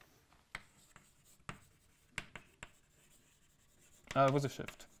 With a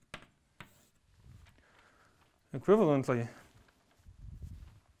shift. Equivalently,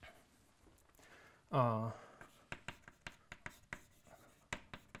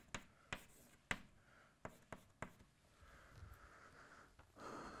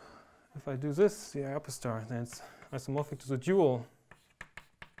 if I do this, the upper star, then it's isomorphic to the dual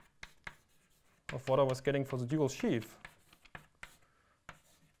of what I was getting for the dual sheaf,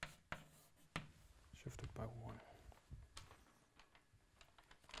 shifted by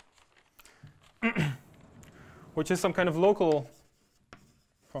 1, which is some kind of local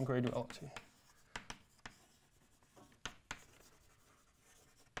Poincare duality.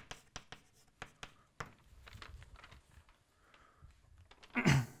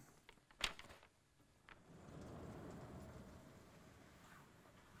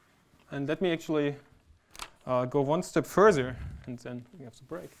 And let me actually go one step further, and then we have the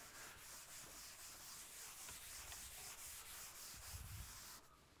break.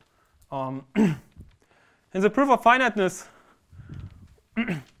 In the proof of finiteness,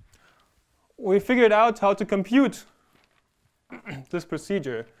 we figured out how to compute this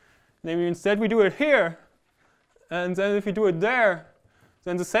procedure. Namely, instead we do it here, and then if we do it there,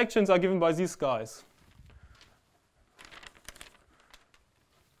 then the sections are given by these guys.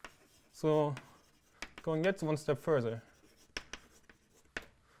 So going yet one step further,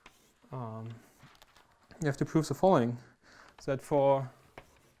 you have to prove the following, that for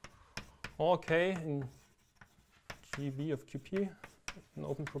all k in GV of QP, an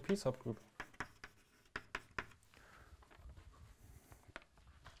open pro P subgroup,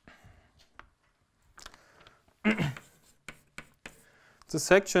 the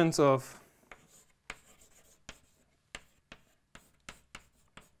sections of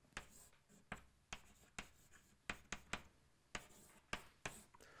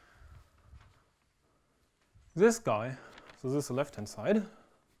this guy, so this is the left-hand side,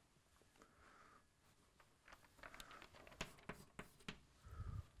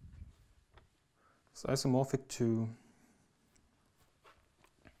 is isomorphic to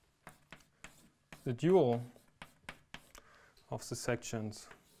the dual of the sections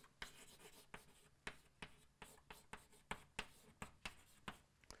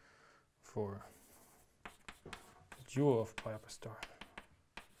for the dual of pi upper star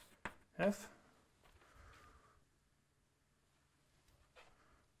F.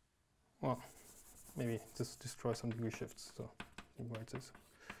 Well, maybe this destroys some degree shifts, so let me write this.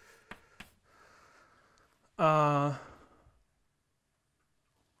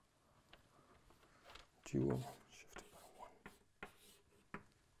 Dual shifted by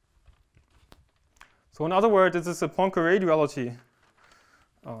So in other words, this is a Poincare duality.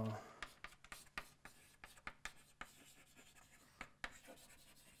 On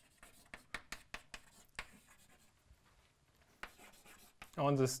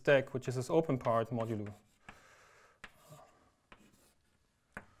the stack, which is this open part modulo.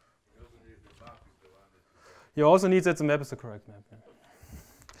 You also need that the map is the correct map.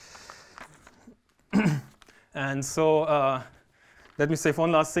 Yeah. And so let me say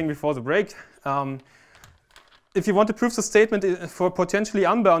one last thing before the break. If you want to prove the statement for potentially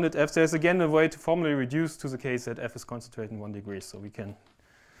unbounded f, there's again a way to formally reduce to the case that f is concentrated in 1 degree. So we can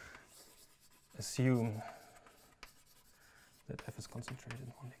assume that f is concentrated in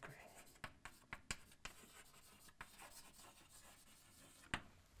 1 degree.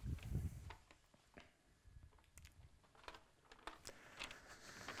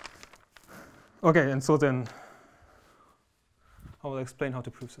 Okay, and so then I will explain how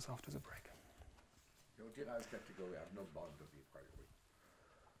to prove this after the break.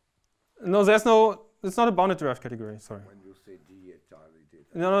 No, there's no, it's not a bounded derived category, sorry. When you say d etale,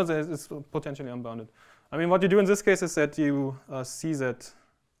 No, it's potentially unbounded. I mean, what you do in this case is that you see that.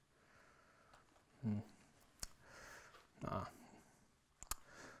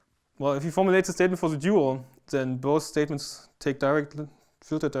 Well, if you formulate the statement for the dual, then both statements take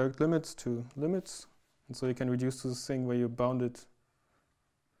filter direct limits to limits. And so you can reduce to this thing where you bound it,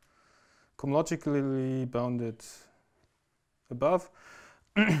 cohomologically bound it above.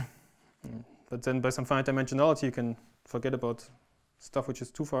 But then by some finite dimensionality, you can forget about stuff which is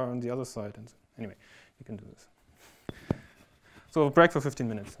too far on the other side. And anyway, you can do this. So we'll break for 15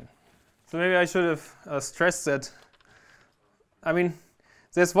 minutes. So maybe I should have stressed that. I mean,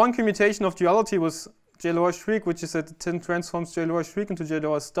 there's one commutation of duality with J lower Schwieg, which is that it transforms J lower Schwieg into J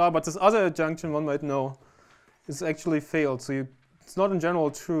lower star. But this other adjunction, one might know, is actually failed. So it's not in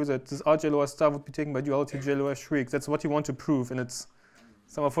general true that this R J lower star would be taken by duality J lower Schwieg. That's what you want to prove. And it's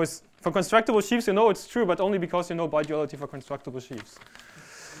for constructible sheaves, you know it's true, but only because you know biduality for constructible sheaves.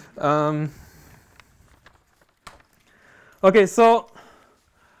 Okay, so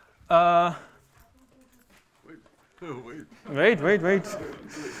wait.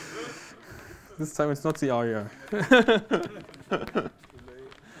 This time it's not the aria.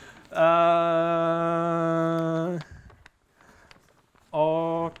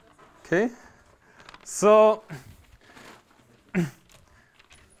 Okay, so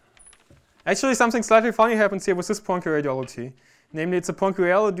actually something slightly funny happens here with this Poincare duality. Namely, it's a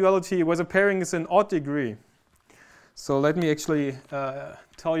Poincare duality where the pairing is in odd degree. So let me actually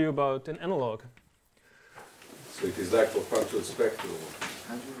tell you about an analog. So it is like for punctured spectrum.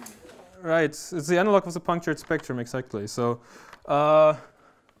 Right, it's the analog of the punctured spectrum, exactly. So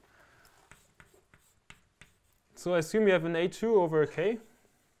assume you have an A2 over K,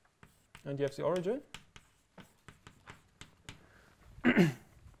 and you have the origin.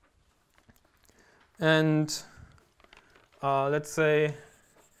 And let's say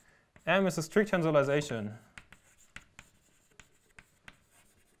M is a strict tensorialization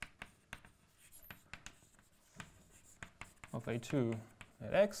of A2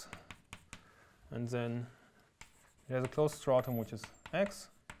 at X. And then it has a closed stratum, which is X.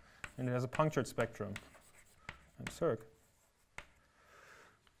 And it has a punctured spectrum and circ.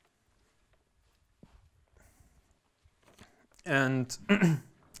 And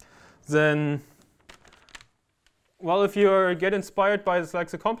then, well, if you get inspired by this, like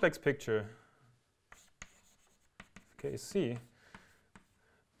the complex picture, KC,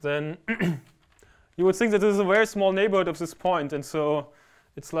 then you would think that this is a very small neighborhood of this point. And so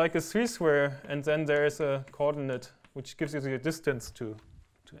it's like a 3-square, and then there is a coordinate which gives you the distance to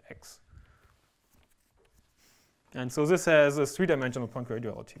X. And so this has a 3-dimensional Poincare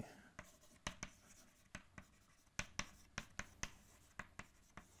duality.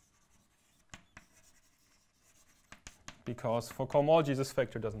 Because for cohomology, this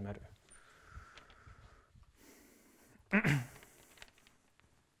factor doesn't matter.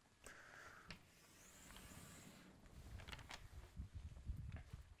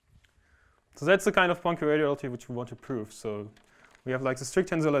 So that's the kind of Poincare duality which we want to prove. So we have like the strict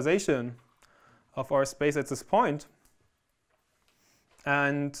tensorialization of our space at this point.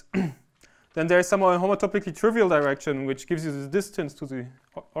 And then there's somehow a homotopically trivial direction which gives you the distance to the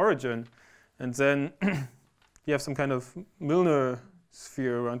origin. And then you have some kind of Milnor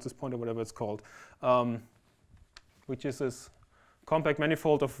sphere around this point or whatever it's called, which is this compact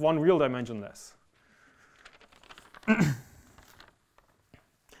manifold of one real dimension less.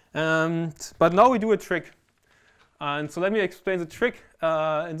 But now we do a trick. And so let me explain the trick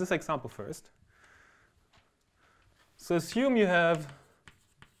in this example first. So assume you have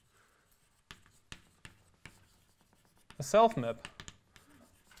a self-map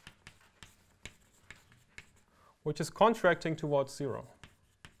which is contracting towards 0.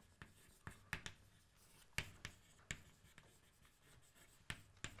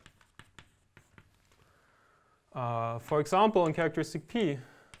 For example, in characteristic P,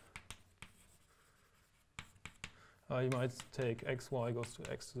 you might take x, y goes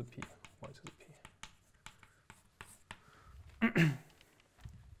to x to the p, y to the p.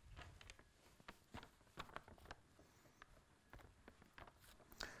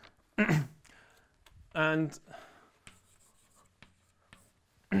 And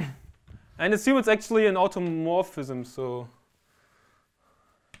assume it's actually an automorphism, so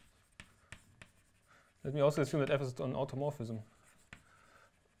let me also assume that f is an automorphism.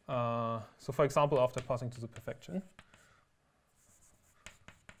 So for example, after passing to the perfection,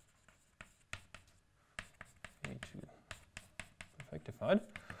 perfectified,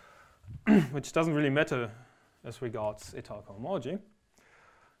 which doesn't really matter as regards etale cohomology.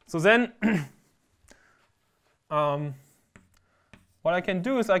 So then what I can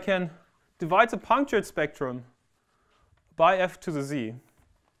do is I can divide the punctured spectrum by f to the z,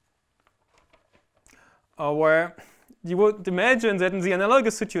 where you would imagine that in the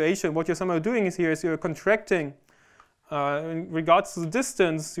analogous situation, what you're somehow doing is here is you're contracting, in regards to the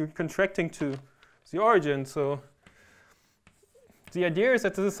distance, you're contracting to the origin. So the idea is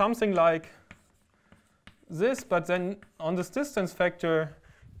that this is something like this, but then on this distance factor,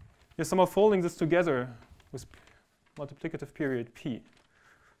 you're somehow folding this together with multiplicative period p.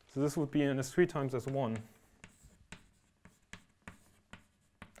 So this would be in as 3 times as 1.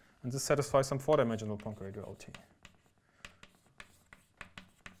 And this satisfies some 4-dimensional Poincare duality.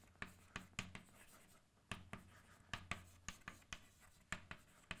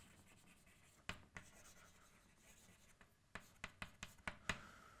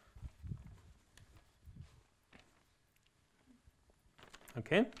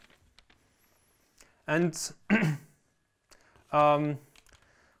 Okay. And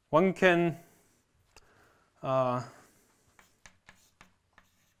one can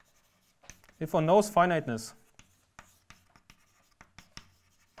if one knows finiteness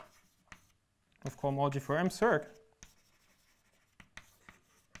of cohomology for M circ,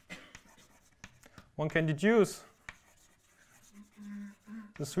 one can deduce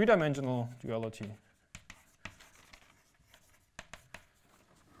the 3-dimensional duality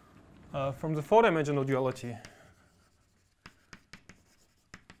from the 4-dimensional duality.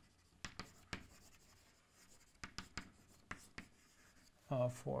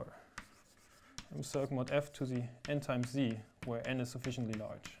 For M circ mod f to the n times z, where n is sufficiently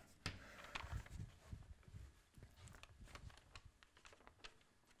large.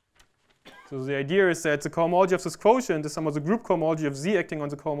 So the idea is that the cohomology of this quotient is some of the group cohomology of z acting on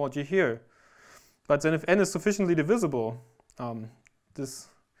the cohomology here. But then if n is sufficiently divisible, the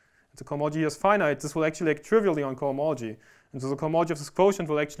cohomology here is finite, this will actually act trivially on cohomology. And so the cohomology of this quotient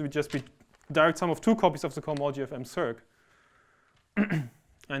will actually just be direct sum of 2 copies of the cohomology of M circ.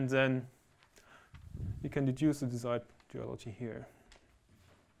 And then you can deduce the desired duality here.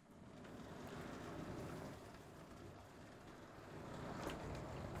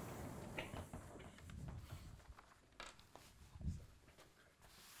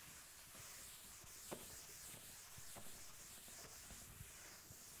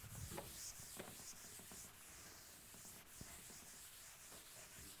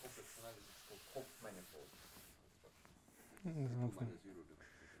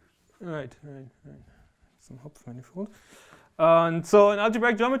 Right. Some Hopf manifold. And so in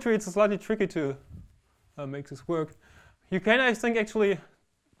algebraic geometry, it's slightly tricky to make this work. You can, I think, actually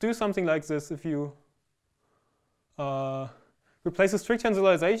do something like this if you replace the strict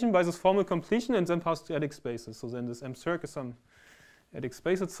tensorialization by this formal completion and then pass to p-adic spaces. So then this M circ is some p-adic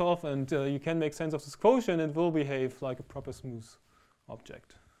space itself, and you can make sense of this quotient and it will behave like a proper smooth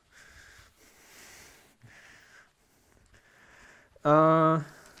object.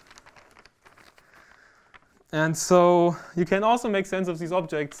 And so you can also make sense of these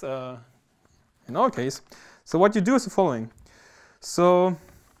objects in our case. So what you do is the following. So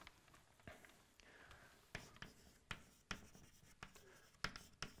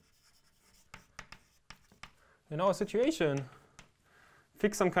in our situation,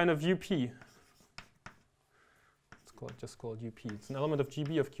 fix some kind of UP. It's just called UP. It's an element of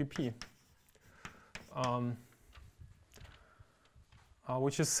GB of QP,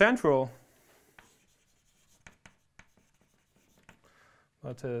 which is central,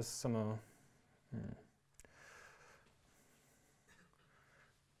 but is somehow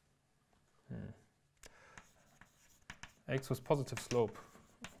x with positive slope.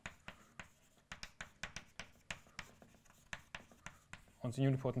 the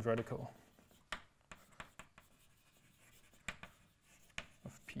unipotent radical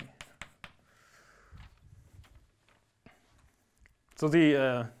of P. So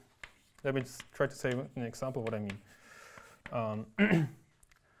the let me just try to say an example of what I mean.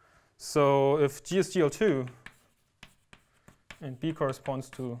 So if G is GL2 and B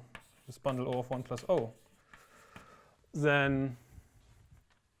corresponds to this bundle O of 1 plus O, then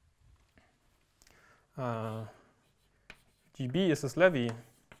GB is this levy,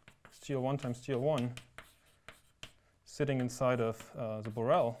 it's GL1 times GL1, sitting inside of the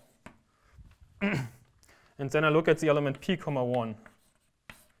Borel. And then I look at the element P, 1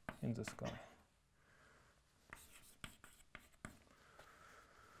 in this guy.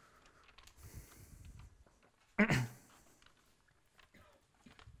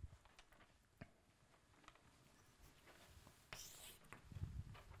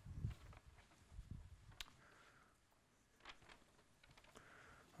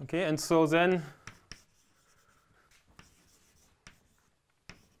 Okay, and so then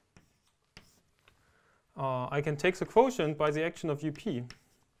I can take the quotient by the action of UP.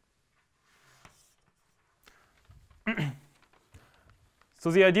 So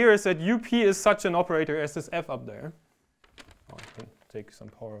the idea is that UP is such an operator as this F up there. Oh, I can take some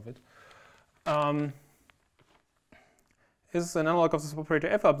power of it. Is an analog of this operator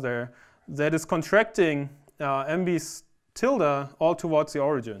F up there that is contracting MB's tilde all towards the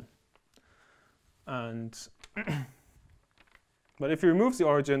origin. And but if you remove the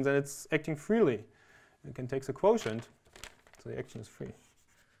origin, then it's acting freely. You can take the quotient, so the action is free.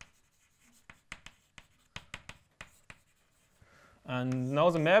 And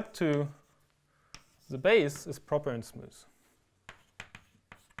now the map to the base is proper and smooth.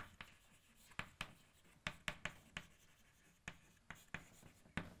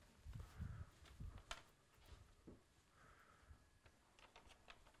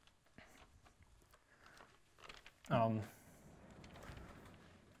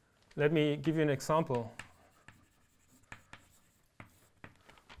 Let me give you an example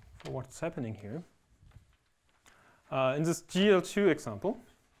for what's happening here. In this GL2 example,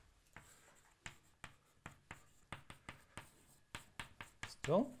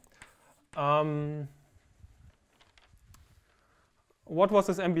 still, what was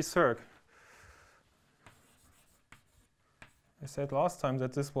this MB circ? I said last time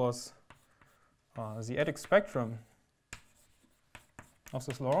that this was the adic spectrum of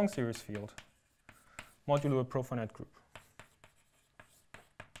this Laurent series field modulo a profinite group.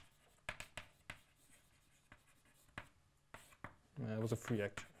 It was a free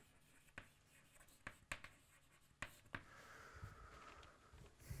action.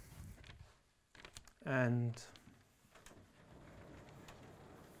 And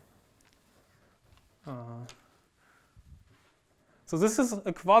so this is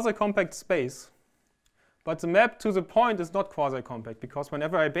a quasi-compact space. But the map to the point is not quasi-compact, because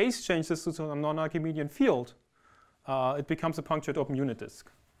whenever I base change this to some non-Archimedean field, it becomes a punctured open unit disk,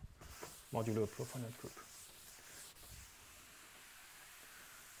 modulo a profinite group.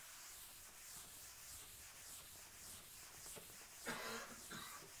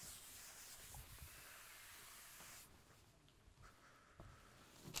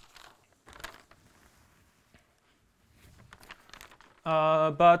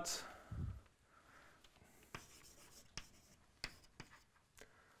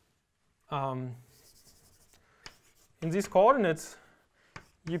 In these coordinates,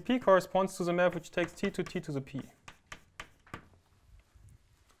 UP corresponds to the map which takes T to the P.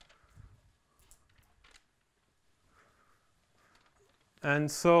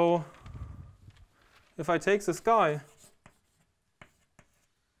 And so if I take this guy,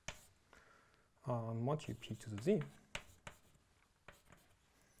 mod UP to the Z,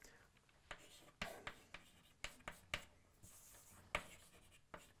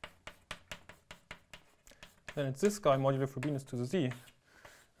 then it's this guy modulo Frobenius to the Z,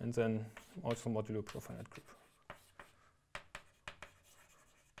 and then also modulo profinite group.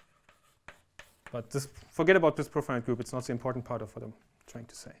 But this, forget about this profinite group. It's not the important part of what I'm trying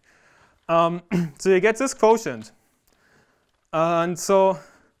to say. So you get this quotient. And so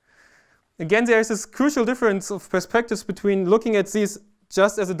again, there is this crucial difference of perspectives between looking at these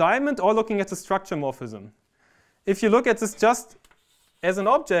just as a diamond or looking at the structure morphism. If you look at this just as an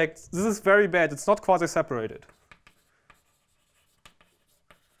object, this is very bad. It's not quasi-separated.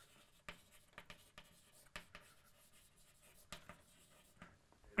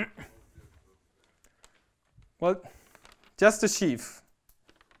 Well, just a sheaf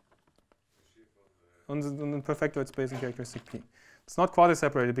on the perfectoid space and characteristic P. It's not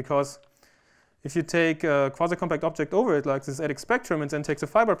quasi-separated because if you take a quasi-compact object over it, like this adic spectrum, and then take the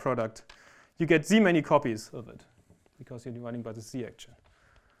fiber product, you get z many copies of it, because you're dividing by the z action.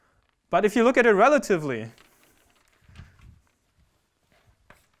 But if you look at it relatively,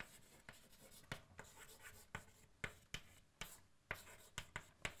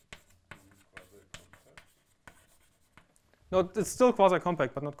 no, it's still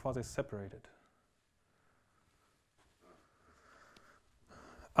quasi-compact, but not quasi-separated.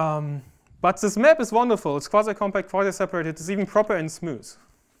 But this map is wonderful. It's quasi-compact, quasi-separated. It's even proper and smooth.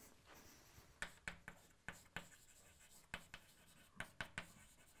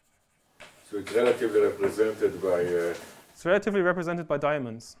 So it's relatively represented by... It's relatively represented by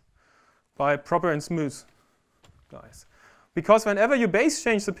diamonds, by proper and smooth guys. Because whenever you base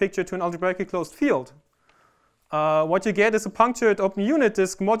change the picture to an algebraically closed field, what you get is a punctured open unit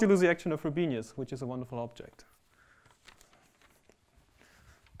disk modulo the action of Frobenius, which is a wonderful object.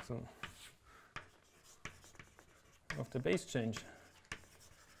 So, of the base change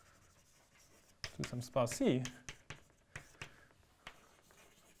to some sparse C,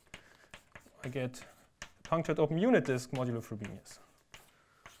 I get a punctured open unit disk modulo Frobenius,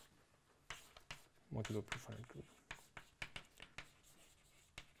 modulo profiling group.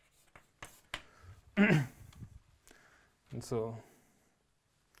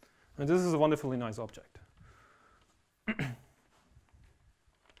 And this is a wonderfully nice object.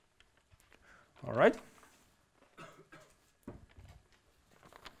 All right.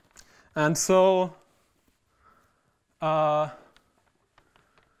 And so, and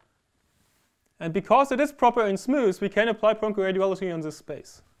because it is proper and smooth, we can apply Poincare duality on this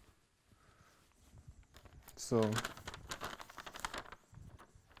space. So,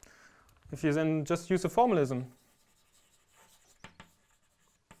 if you then just use the formalism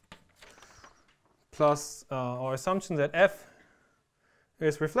plus our assumption that f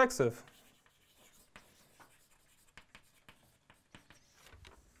is reflexive,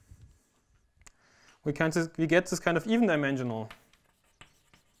 we get this kind of even-dimensional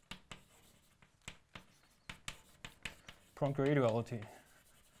Poincare duality.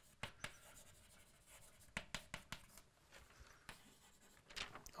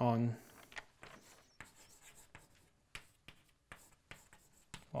 On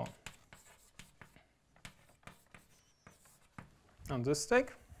this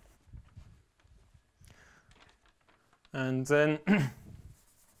stake. And then, okay,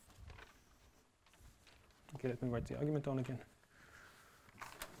 let me write the argument down again.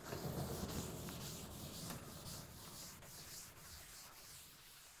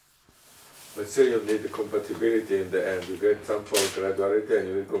 Let's say you need the compatibility in the end. You get some Poincare duality and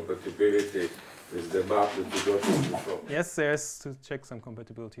you need compatibility with the map that you got before. Yes, there's to check some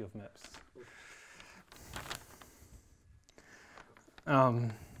compatibility of maps.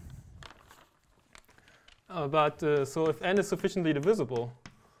 So if n is sufficiently divisible,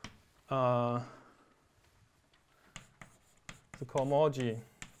 the cohomology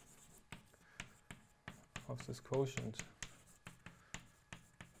of this quotient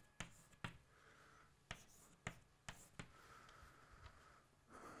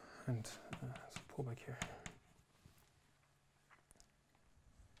and pull back here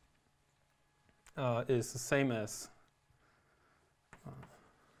is the same as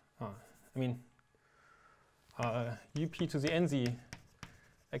up to the nz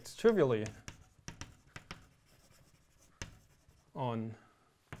acts trivially on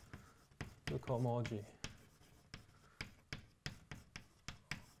the cohomology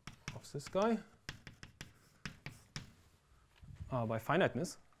of this guy by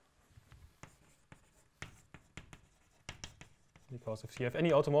finiteness. Because if you have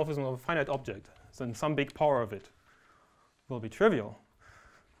any automorphism of a finite object, then some big power of it will be trivial.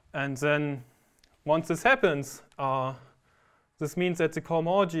 And then once this happens, this means that the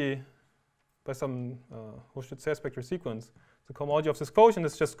cohomology, by some Hochschild-Serre spectral sequence, the cohomology of this quotient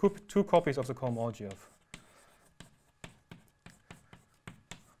is just two copies of the cohomology of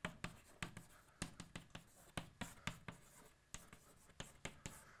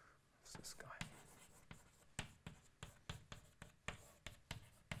this guy.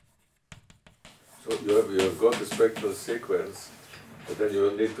 So you have got the spectral sequence, but then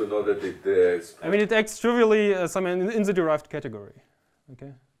you need to know that it it acts trivially in the derived category.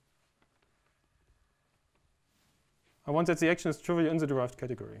 Okay. I want that the action is trivially in the derived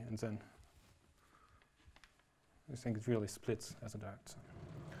category, and then I think it really splits as a direct sum.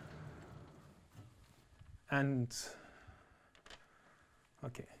 And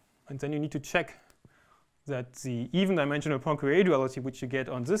okay, and then you need to check that the even-dimensional Poincare duality which you get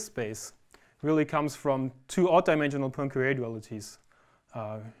on this space really comes from two odd-dimensional Poincare dualities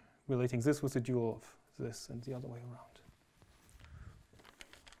relating this with the dual of this and the other way around.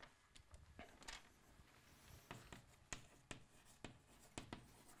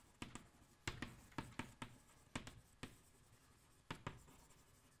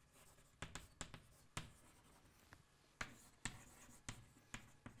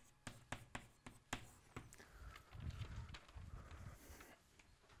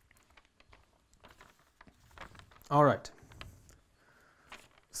 All right.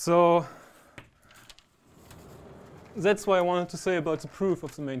 So that's what I wanted to say about the proof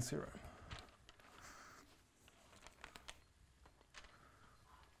of the main theorem.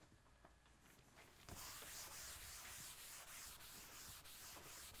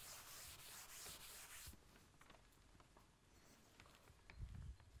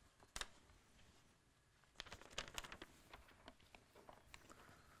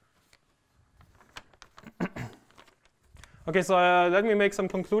 Okay, so let me make some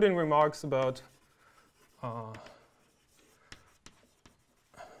concluding remarks about a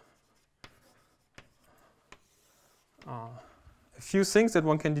few things that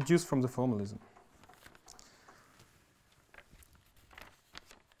one can deduce from the formalism.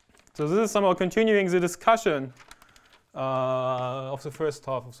 So this is somehow continuing the discussion of the first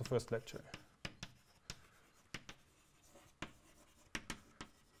half of the first lecture.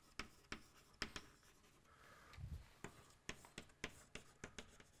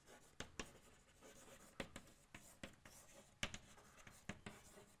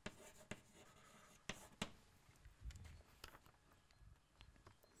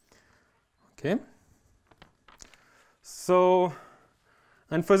 Okay. So,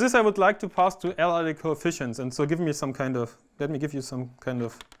 and for this I would like to pass to p-adic coefficients, and so give me some kind of, let me give you some kind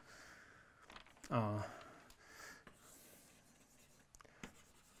of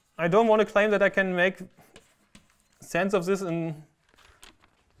I don't want to claim that I can make sense of this in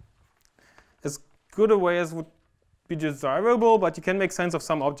as good a way as would be desirable, but you can make sense of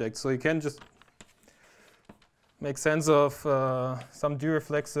some objects. So you can just make sense of some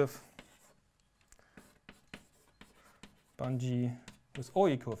dereflexive bungee with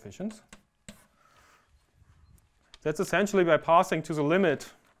OE coefficients. That's essentially by passing to the limit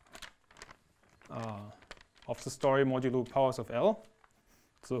of the story modulo powers of L.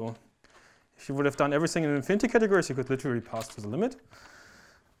 So if you would have done everything in infinity categories, you could literally pass to the limit.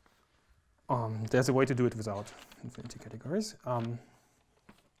 There's a way to do it without infinity categories.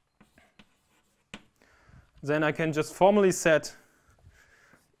 Then I can just formally set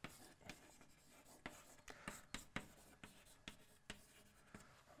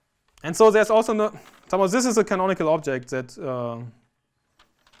and so there's also no, somehow this is a canonical object that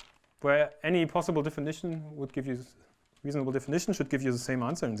where any possible definition would give you, reasonable definition should give you the same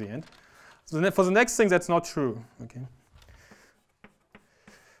answer in the end. So for the next thing, that's not true. Okay.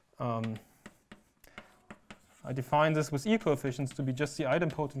 I define this with E coefficients to be just the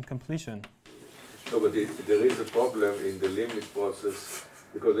idempotent completion. No, but there is a problem in the limit process,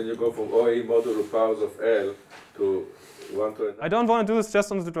 because then you go from OE modulo powers of L to one to another. I don't want to do this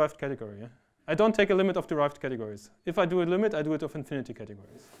just on the derived category. Yeah? I don't take a limit of derived categories. If I do a limit, I do it of infinity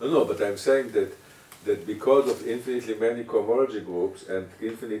categories. No, but I'm saying that because of infinitely many cohomology groups and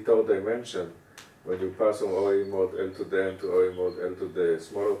infinite third dimension, when you pass from OE mod L to the N to OE mod L to the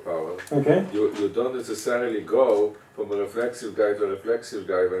smaller power, okay, you don't necessarily go from a reflexive guy to a reflexive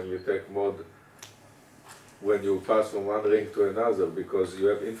guy when you take mod, when you pass from one ring to another, because you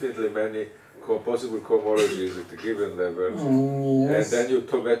have infinitely many possible cohomologies at a given level. Yes. And then you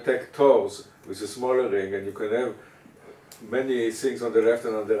take tors with a smaller ring, and you can have many things on the left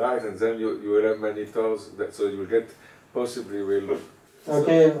and on the right, and then you will have many tors, so you will get possibly will.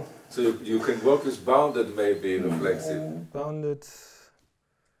 Okay. So you can work with bounded, maybe reflexive. Bounded.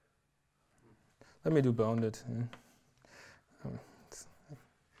 Let me do bounded.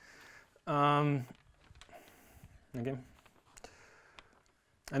 Okay.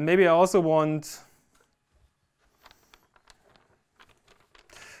 And maybe I also want.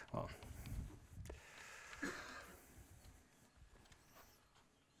 Well,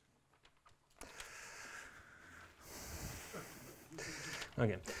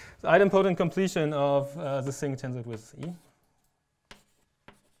 okay. The idempotent completion of the thing tensored with E.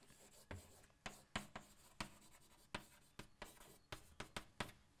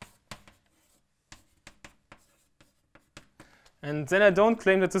 And then I don't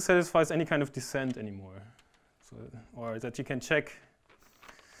claim that this satisfies any kind of descent anymore, so, or that you can check.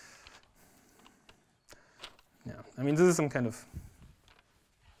 Yeah, I mean, this is some kind of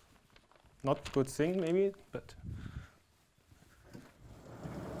not good thing, maybe, but.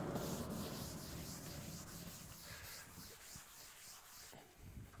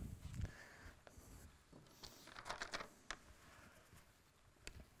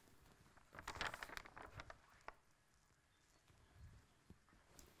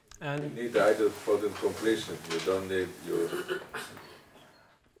 And you need the idempotent completion. You don't need your.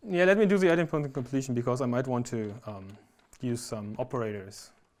 Yeah, let me do the idempotent completion because I might want to use some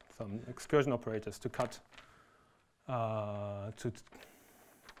operators, some excursion operators to cut an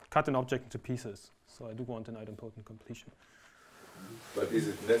object into pieces. So I do want an idempotent completion. But is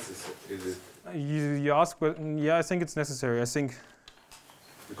it necessary? Is it? You ask, well, yeah, I think it's necessary. I think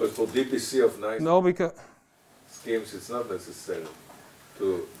because for DPC of nice schemes, it's not necessary.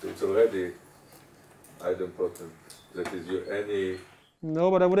 It's already idempotent. That is, you any.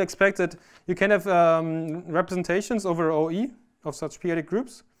 No, but I would expect that you can have representations over OE of such p-adic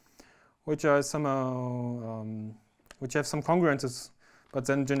groups, which are somehow which have some congruences, but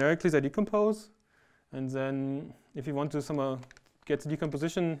then generically they decompose, and then if you want to somehow get the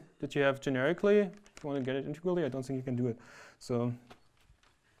decomposition that you have generically, if you want to get it integrally, I don't think you can do it. So.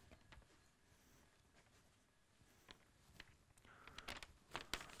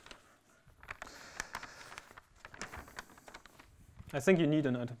 I think you need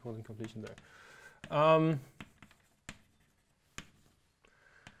an idempotent completion there.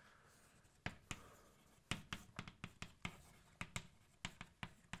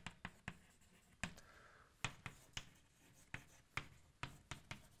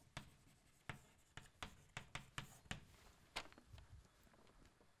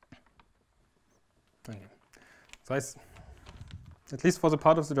 Okay. So at least for the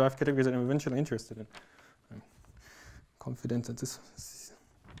part of the derived categories that I'm eventually interested in. Confident that this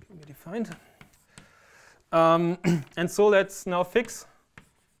can be defined. And so let's now fix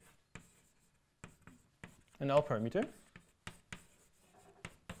an L parameter.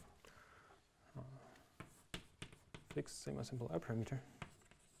 Fix semi-simple L parameter.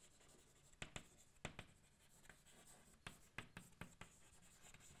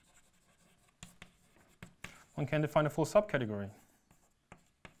 One can define a full subcategory.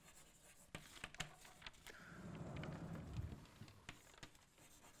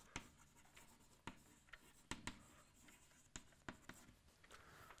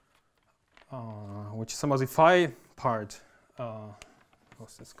 Which is somehow the phi part of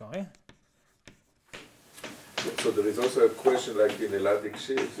this guy. So there is also a question like in L-adic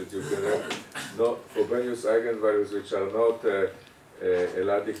sheaves that you can have Frobenius eigenvalues which are not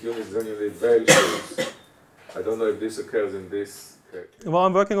L-adic units, then you need Weil sheaves. I don't know if this occurs in this case. Well,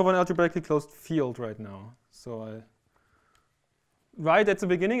 I'm working over an algebraically closed field right now. So right at the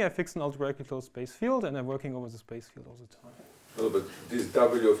beginning, I fixed an algebraically closed space field, and I'm working over the space field all the time. No, but this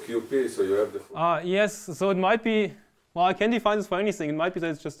W of QP, so you have the... Yes, so it might be, well, I can define this for anything. It might be that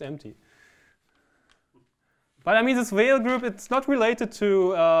it's just empty. But I mean, this Weil group, it's not related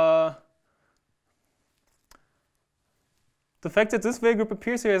to the fact that this Weil group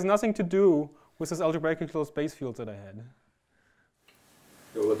appears here has nothing to do with this algebraically closed space field that I had.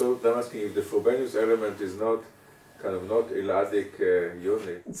 No, but I'm asking if the Frobenius element is not kind of not L-adic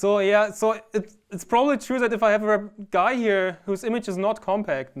unit. So yeah, so it's probably true that if I have a guy here whose image is not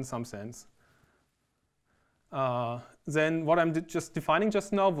compact in some sense, then what I'm just defining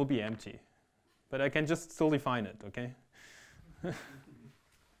just now will be empty. But I can just still define it, okay?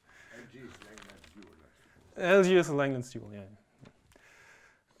 LG is a Langlands dual, yeah.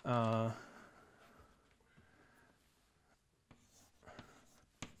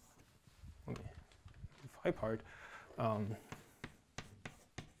 Okay, the phi part.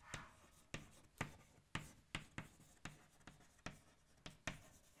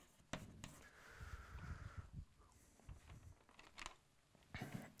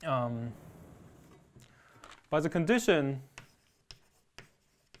 By the condition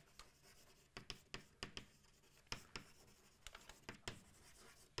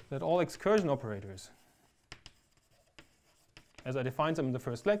that all excursion operators, as I defined them in the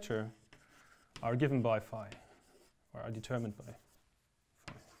first lecture, are given by phi, or are determined by phi.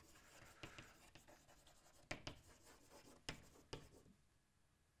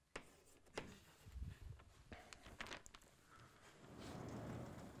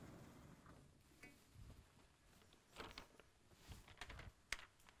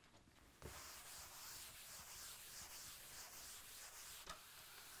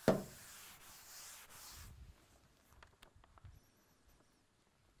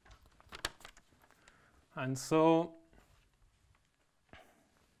 And so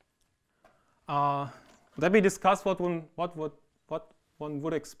let me discuss what one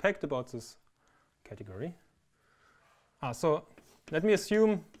would expect about this category. So let me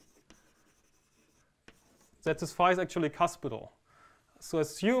assume that this phi is actually cuspidal. So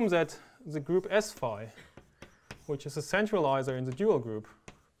assume that the group S phi, which is a centralizer in the dual group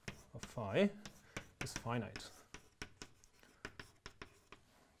of phi, is finite.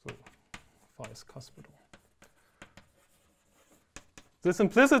 So is cuspidal. This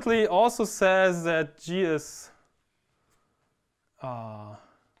implicitly also says that G is, well,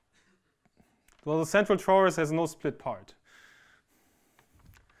 the central torus has no split part.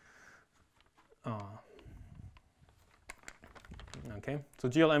 Okay, so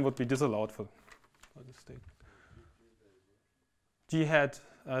GLM would be disallowed for this statement. G hat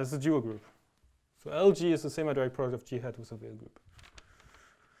is a dual group. So LG is the semi-direct product of G hat with a Weil group.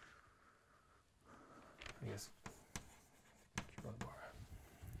 I guess.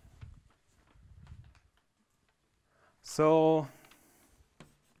 So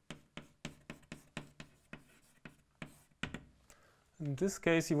in this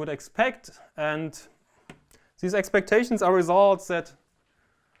case, you would expect, and these expectations are results that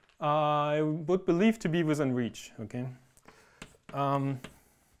I would believe to be within reach. Okay,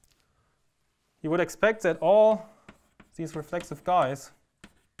 you would expect that all these reflexive guys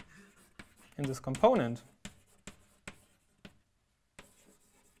in this component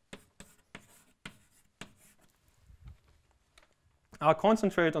are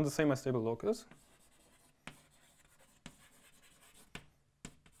concentrated on the semi-stable locus.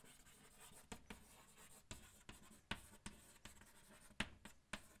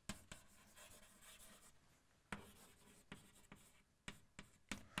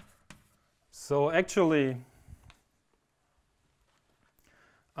 So actually,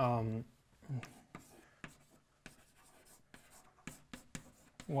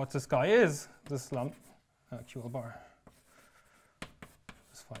 what this guy is, this lump QL bar,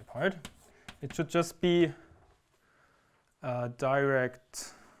 this phi part, it should just be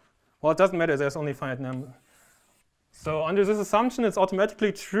direct. Well, it doesn't matter. There's only finite number. So under this assumption, it's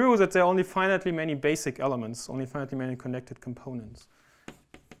automatically true that there are only finitely many basic elements, only finitely many connected components.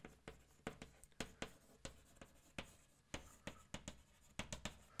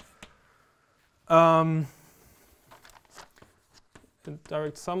 The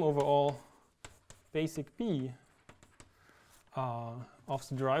direct sum over all basic B of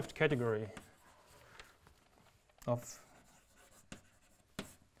the derived category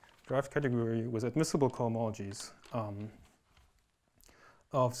with admissible cohomologies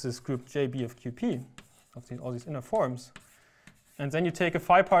of this group JB of QP, of all these inner forms. And then you take a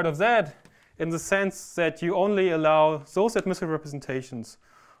phi part of that in the sense that you only allow those admissible representations,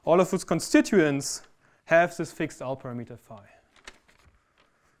 all of whose constituents have this fixed L parameter phi.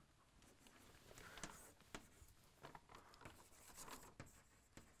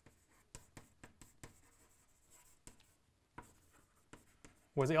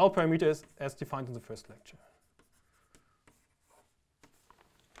 Where the L parameter is as defined in the first lecture.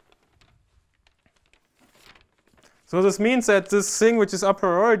 So this means that this thing, which is a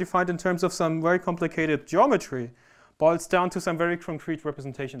priori defined in terms of some very complicated geometry, boils down to some very concrete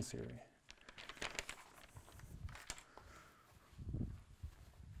representation theory.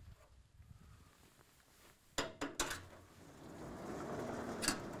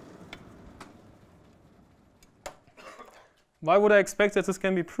 Why would I expect that this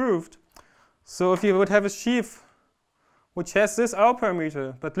can be proved? So if you would have a sheaf which has this L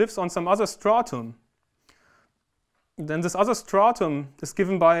parameter but lives on some other stratum, then this other stratum is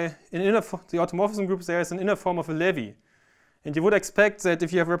given by an inner the automorphism group there is an inner form of a levy. And you would expect that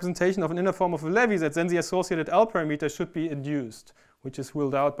if you have representation of an inner form of a levy, that then the associated L parameter should be induced, which is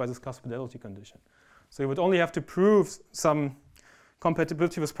ruled out by this cuspidality condition. So you would only have to prove some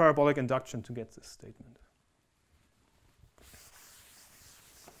compatibility with parabolic induction to get this statement.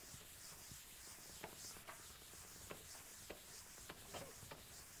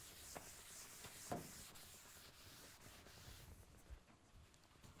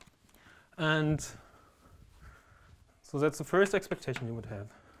 And so that's the first expectation you would have.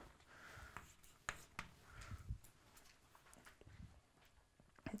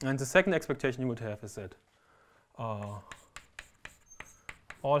 And the second expectation you would have is that all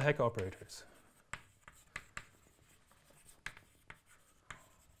Hecke operators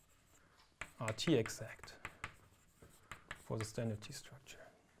are T exact for the standard T structure.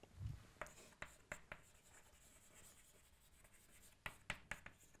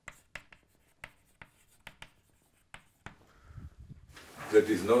 That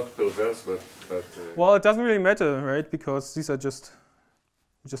is not perverse, but well, it doesn't really matter, right? Because these are just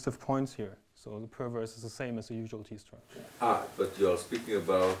we just have points here. So the perverse is the same as the usual T structure. But you are speaking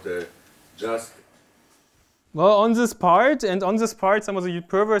about just. Well, on this part and on this part, some of the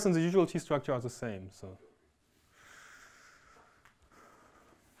perverse and the usual T structure are the same. So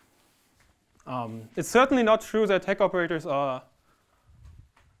it's certainly not true that Hecke operators are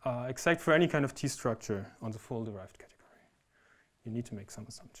exact for any kind of T structure on the full derived category. You need to make some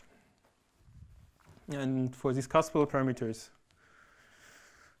assumption. And for these cuspal parameters,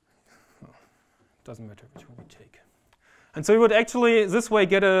 well, it doesn't matter which one we take. And so we would actually this way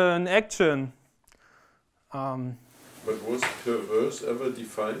get an action. But was perverse ever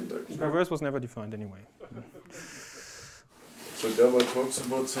defined? Actually? Perverse was never defined anyway. So Gaba talks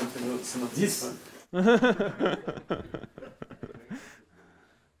about something that's not defined.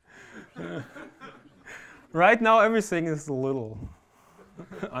 Right now, everything is a little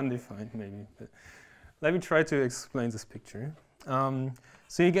undefined, maybe. But let me try to explain this picture. So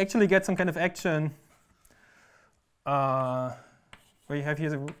you actually get some kind of action where you have here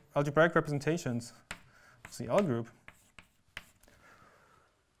the algebraic representations of the L group.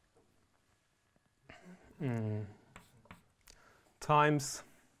 Times.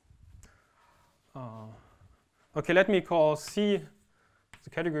 Okay, let me call C the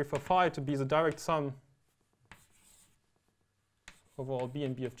category for phi to be the direct sum over all B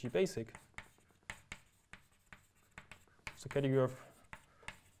and B of G basic. It's the category of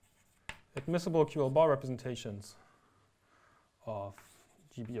admissible QL bar representations of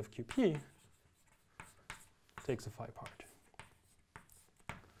GB of QP takes the phi part.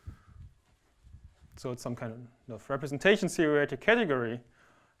 So it's some kind of representation theoretic category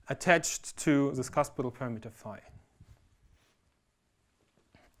attached to this cuspidal parameter phi.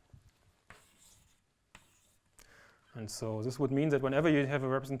 And so this would mean that whenever you have a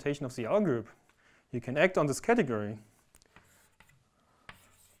representation of the L group, you can act on this category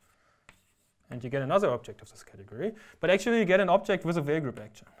and you get another object of this category. But actually you get an object with a Weil group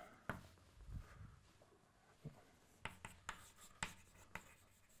action.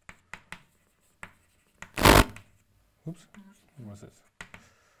 Oops, what was this?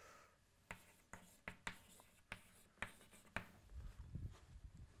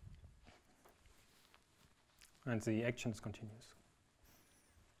 And the action is continuous.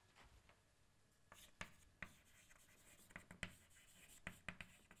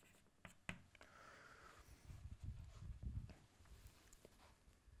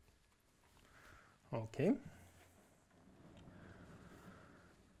 Okay.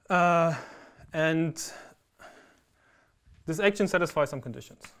 And this action satisfies some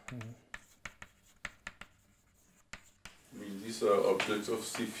conditions. I mean, these are objects of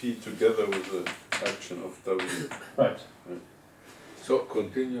Cphi together with the action of W. Right. So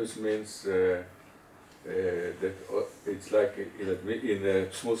continuous means that it's like in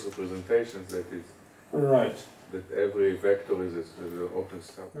smooth representations that is right. That every vector is an open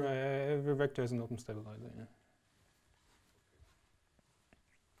stabilizer. Right, every vector is an open stabilizer. Yeah.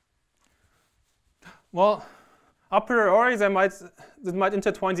 Well, a priori, that might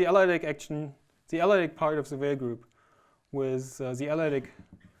intertwine the L-adic action, the L-adic part of the Weil group, with the L-adic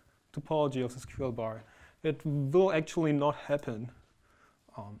topology of this QL bar. It will actually not happen.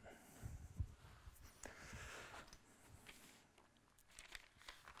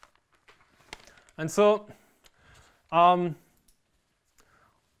 And so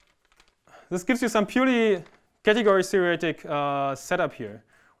this gives you some purely category theoretic setup here,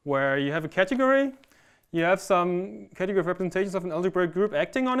 where you have a category, you have some category of representations of an algebraic group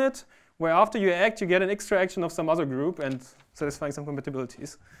acting on it, where after you act, you get an extra action of some other group and satisfying some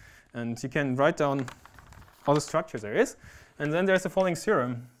compatibilities. And you can write down all the structure there is. And then there's the following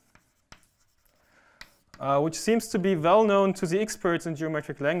theorem, which seems to be well known to the experts in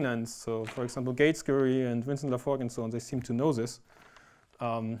geometric Langlands. So, for example, Gates-Gurry and Vincent Lafforgue and so on, they seem to know this.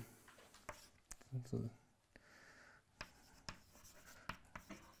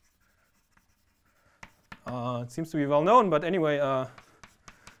 It seems to be well known, but anyway,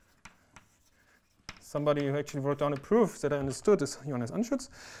 somebody who actually wrote down a proof that I understood is Johannes Anschutz.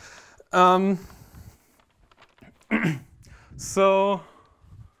 So,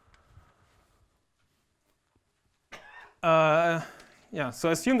 yeah, so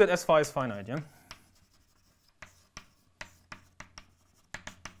assume that S phi is finite, yeah?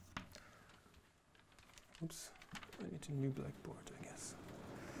 Oops, I need a new blackboard, I guess.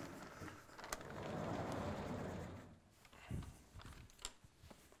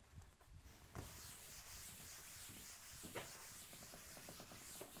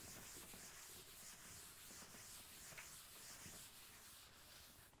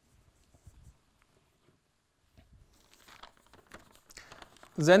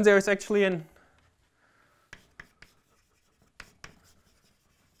 Then there is actually an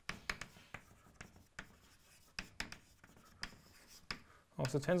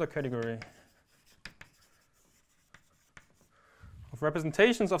of the tensor category of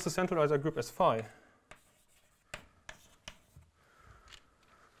representations of the centralizer group S phi.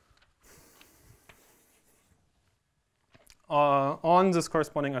 On this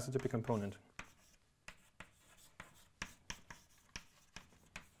corresponding isotypic component.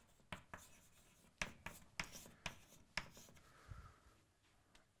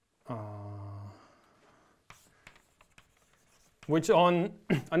 which on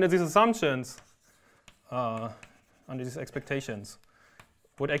under these assumptions, under these expectations,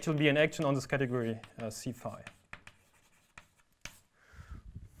 would actually be an action on this category C phi.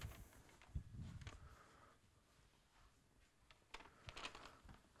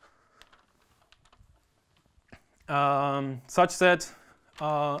 Such that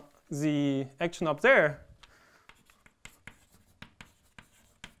the action up there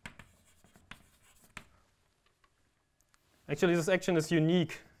actually this action is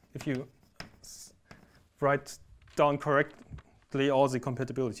unique if you write down correctly all the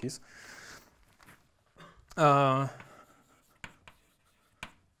compatibilities.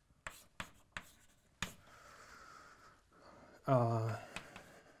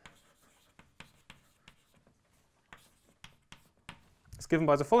 It's given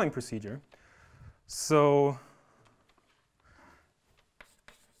by the following procedure. So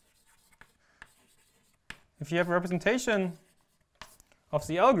if you have a representation of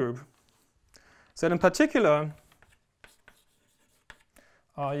the L group, then in particular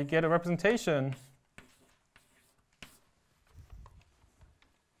you get a representation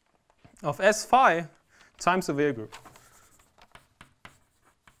of S phi times the Weil group.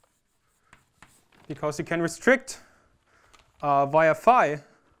 Because you can restrict via phi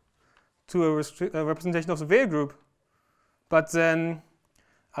to a representation of the Weil group, but then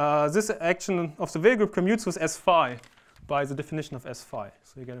this action of the Weil group commutes with S phi by the definition of S phi.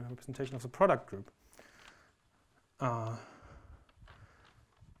 So you get a representation of the product group.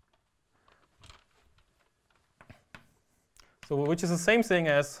 So which is the same thing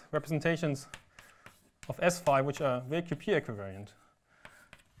as representations of S phi, which are Weil QP equivariant.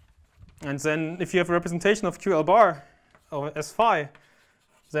 And then if you have a representation of QL bar over S phi,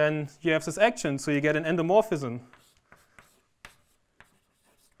 then you have this action, so you get an endomorphism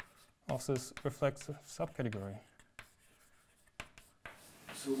of this reflexive subcategory.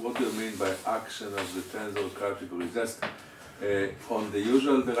 So what do you mean by action of the tensor category? Just on the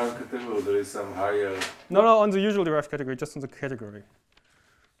usual derived category, or there is some higher? No, on the usual derived category, just on the category.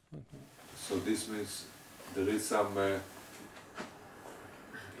 So this means there is some,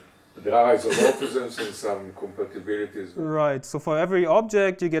 there are isomorphisms and some compatibilities. Right, so for every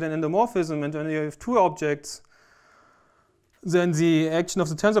object you get an endomorphism, and when you have two objects, then the action of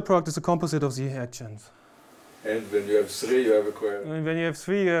the tensor product is a composite of the actions. And when you have three, you have a coherent. And when you have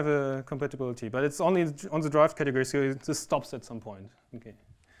three, you have a compatibility, but it's only on the derived category, so this stops at some point. Okay.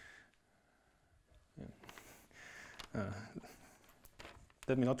 Yeah.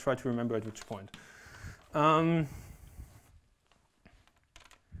 Let me not try to remember at which point.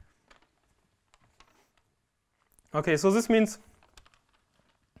 Okay, so this means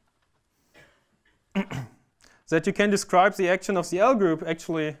that you can describe the action of the L group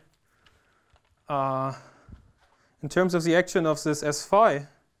actually in terms of the action of this S phi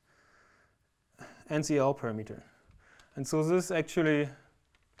and the L parameter. And so this actually,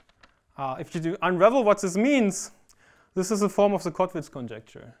 if you do unravel what this means, this is a form of the Kottwitz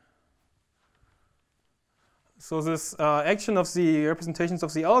conjecture. So this action of the representations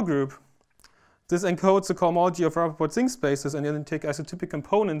of the L group, this encodes the cohomology of Rapoport-Zink spaces, and then you take isotypic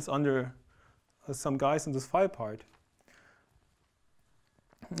components under some guys in this phi part.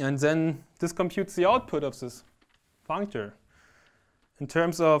 And then this computes the output of this functor in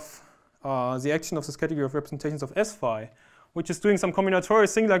terms of the action of this category of representations of S phi, which is doing some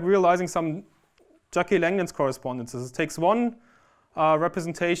combinatorial thing like realizing some Langlands correspondences. It takes one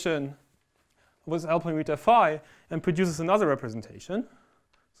representation with L parameter phi and produces another representation.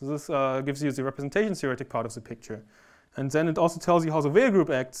 So this gives you the representation theoretic part of the picture. And then it also tells you how the Weil group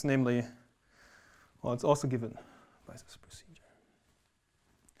acts, namely, well, it's also given by this procedure.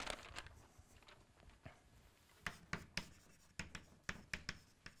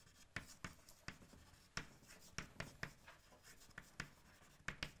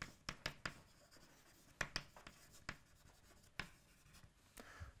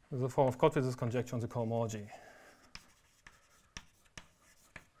 This is a form of Kottwitz's conjecture on the cohomology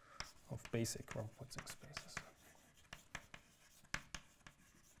of basic Rapoport-Zink spaces.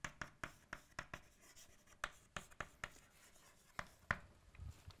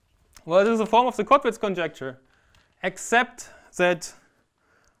 Well, this is a form of the Kottwitz conjecture, except that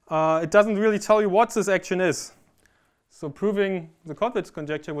it doesn't really tell you what this action is. So proving the Kottwitz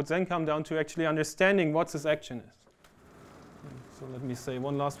conjecture would then come down to actually understanding what this action is. So let me say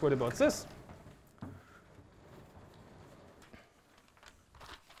one last word about this.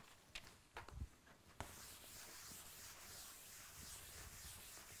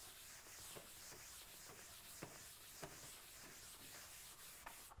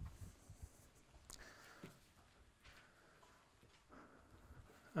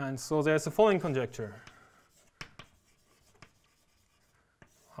 And so there's the following conjecture,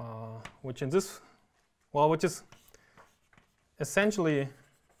 which is essentially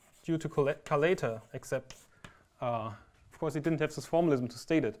due to Carleta, except, of course, he didn't have this formalism to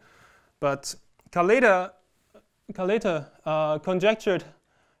state it. But Carleta conjectured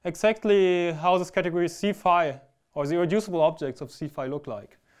exactly how this category C phi, or the irreducible objects of C phi, look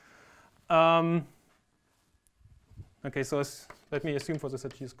like. Okay, so let me assume for this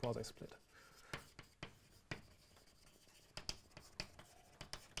that G is quasi-split.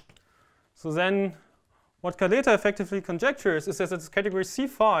 So then what Carleta effectively conjectures is that this category C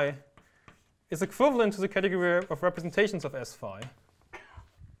phi is equivalent to the category of representations of S phi,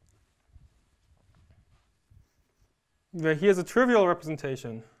 where here's a trivial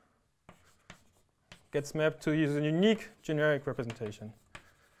representation gets mapped to use a unique generic representation.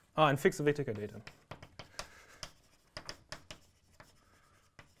 And fix the Whittaker datum.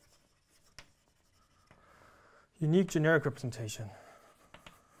 Unique generic representation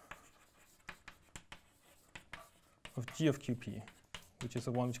of G of QP, which is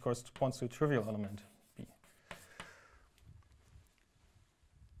the one which corresponds to a trivial element B.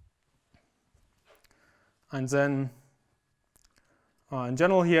 And then, in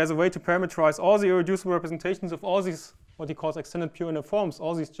general, he has a way to parameterize all the irreducible representations of all these, what he calls extended pure inner forms,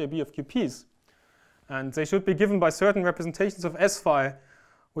 all these JB of QPs. And they should be given by certain representations of S phi,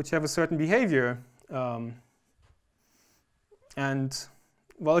 which have a certain behavior. And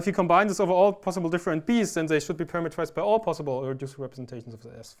well, if you combine this over all possible different B's, then they should be parameterized by all possible irreducible representations of the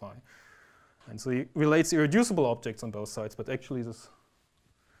S phi. And so he relates irreducible objects on both sides, but actually this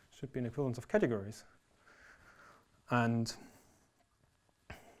should be an equivalence of categories. And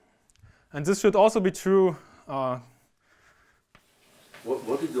this should also be true. What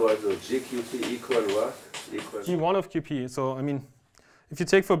did you write? GQP equal what? Equal G1 of QP. So I mean, if you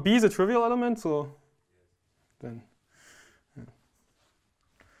take for B the trivial element, so then.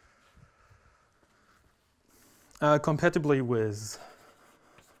 Compatibly with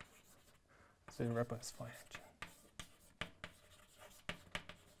the Rapper S phi action.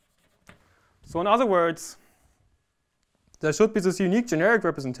 So in other words, there should be this unique generic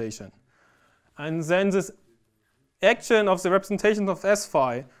representation. And then this action of the representation of S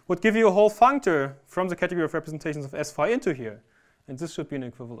phi would give you a whole functor from the category of representations of S phi into here. And this should be an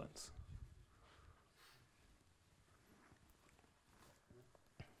equivalence.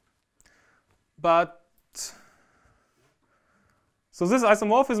 But so this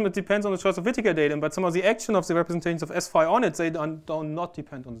isomorphism, it depends on the choice of Whittaker datum, but some of the action of the representations of S phi on it, they do not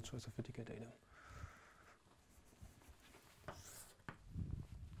depend on the choice of Whittaker datum.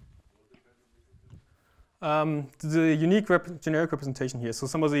 The unique generic representation here. So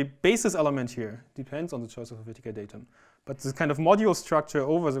some of the basis element here depends on the choice of a Whittaker datum, but the kind of module structure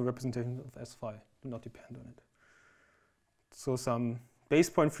over the representation of S phi do not depend on it. So some base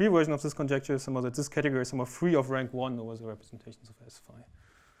point free version of this conjecture is somehow that this category is somehow free of rank 1 over the representations of S phi.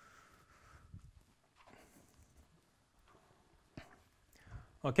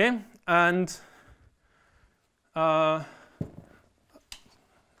 Okay, and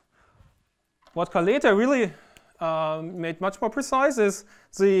what Carleta really made much more precise is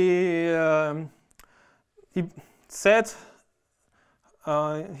he said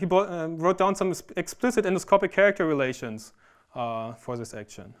he wrote down some explicit endoscopic character relations for this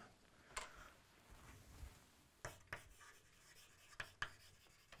action.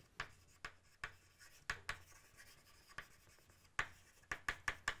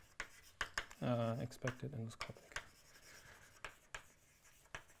 Expected endoscopic.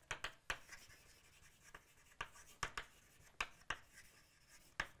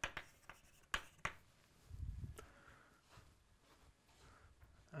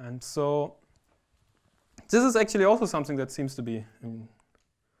 And so this is actually also something that seems to be in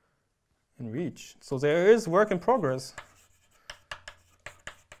reach. So there is work in progress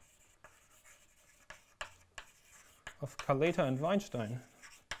of Carleta and Weinstein.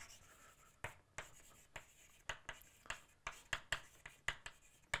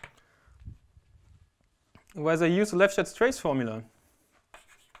 Where they use the Lefschetz trace formula.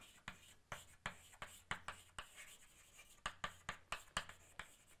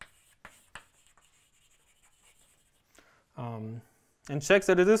 And check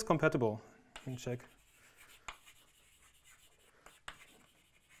that it is compatible. And check.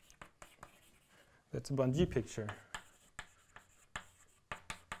 That's a Bun-G picture.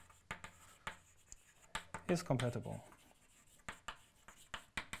 Is compatible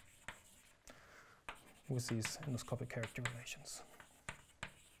with these endoscopic character relations.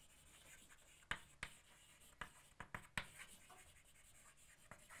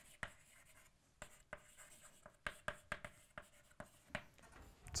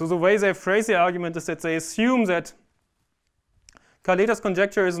 So the way they phrase the argument is that they assume that Carleta's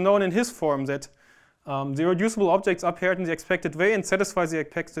conjecture is known in his form, that the irreducible objects are paired in the expected way and satisfy the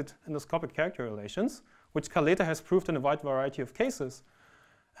expected endoscopic character relations, which Carleta has proved in a wide variety of cases.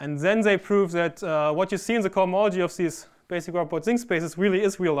 And then they prove that what you see in the cohomology of these basic Rapoport-Zink spaces really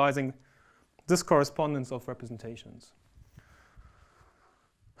is realizing this correspondence of representations.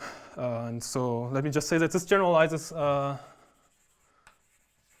 And so let me just say that this generalizes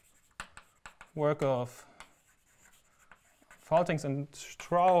work of Faltings and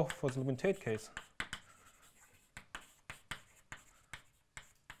Strauch for the Lubin-Tate case.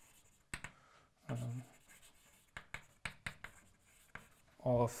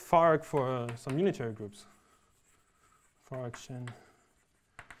 Or Fargue for some unitary groups. Fargue-Shen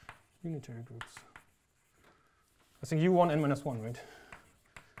unitary groups. I think U1 n-1, right?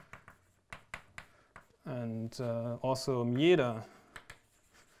 And also Mieda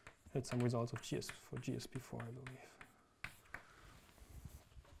had some results of GS for GSP4, I believe.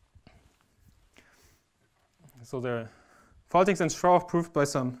 So the Faltings and Strauch proved by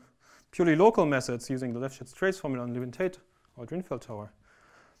some purely local methods using the Lefschetz trace formula on Lubin-Tate or Drinfeld tower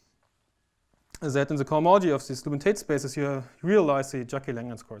is that in the cohomology of these Lubin-Tate spaces you realize the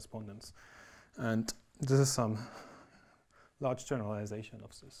Jacquet-Langlands correspondence. And this is some large generalization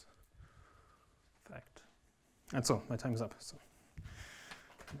of this fact. And so my time is up. So.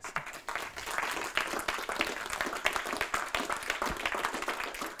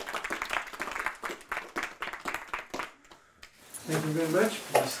 Thank you very much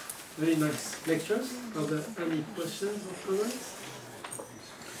for this very nice lectures. Are there any questions or comments?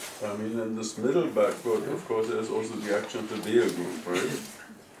 I mean, in this middle blackboard, of course, there's also the action of the Weil group, right?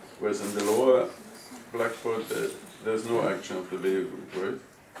 Whereas in the lower blackboard, there's no action of the Weil group, right?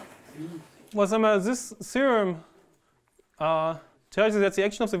 Well, this theorem tells you that the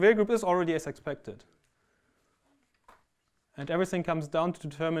action of the Weil group is already as expected. And everything comes down to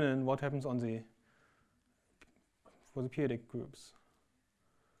determine what happens on the for the p-adic groups.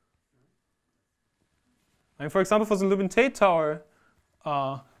 And for example, for the Lubin-Tate tower,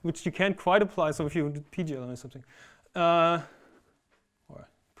 which you can't quite apply, so if you do PGL or something, or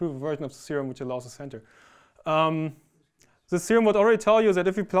prove a version of the theorem which allows a center. The theorem would already tell you that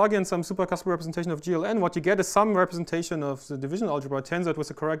if you plug in some supercuspal representation of GLN, what you get is some representation of the division algebra tensor with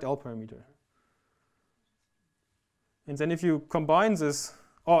the correct L parameter. And then if you combine this,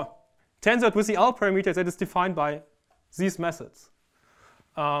 or tensored with the L parameter that is defined by these methods.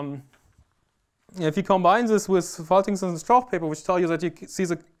 If you combine this with Faltings and Strauch paper, which tell you that you see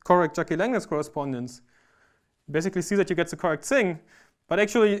the correct Jacquet-Langlands correspondence, you basically see that you get the correct thing. But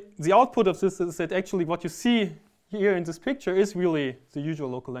actually, the output of this is that actually what you see here in this picture is really the usual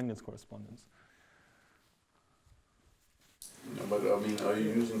local Langlands correspondence. No, but I mean, are you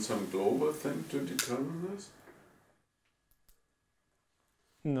using some global thing to determine this?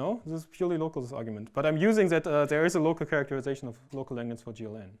 No, this is purely local, this argument. But I'm using that there is a local characterization of local Langlands for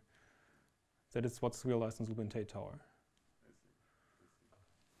GLN. That is what's realized in the Lubin-Tate tower.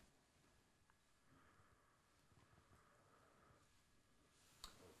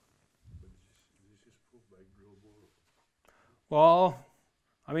 This is proved by global. Well,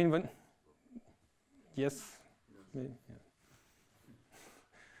 I mean, yes. Yeah.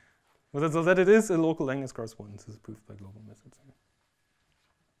 Well, so that it is a local Langlands correspondence is proved by global methods.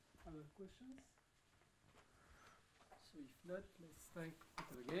 Other questions? So if not, let's thank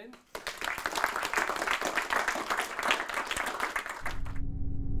Peter again.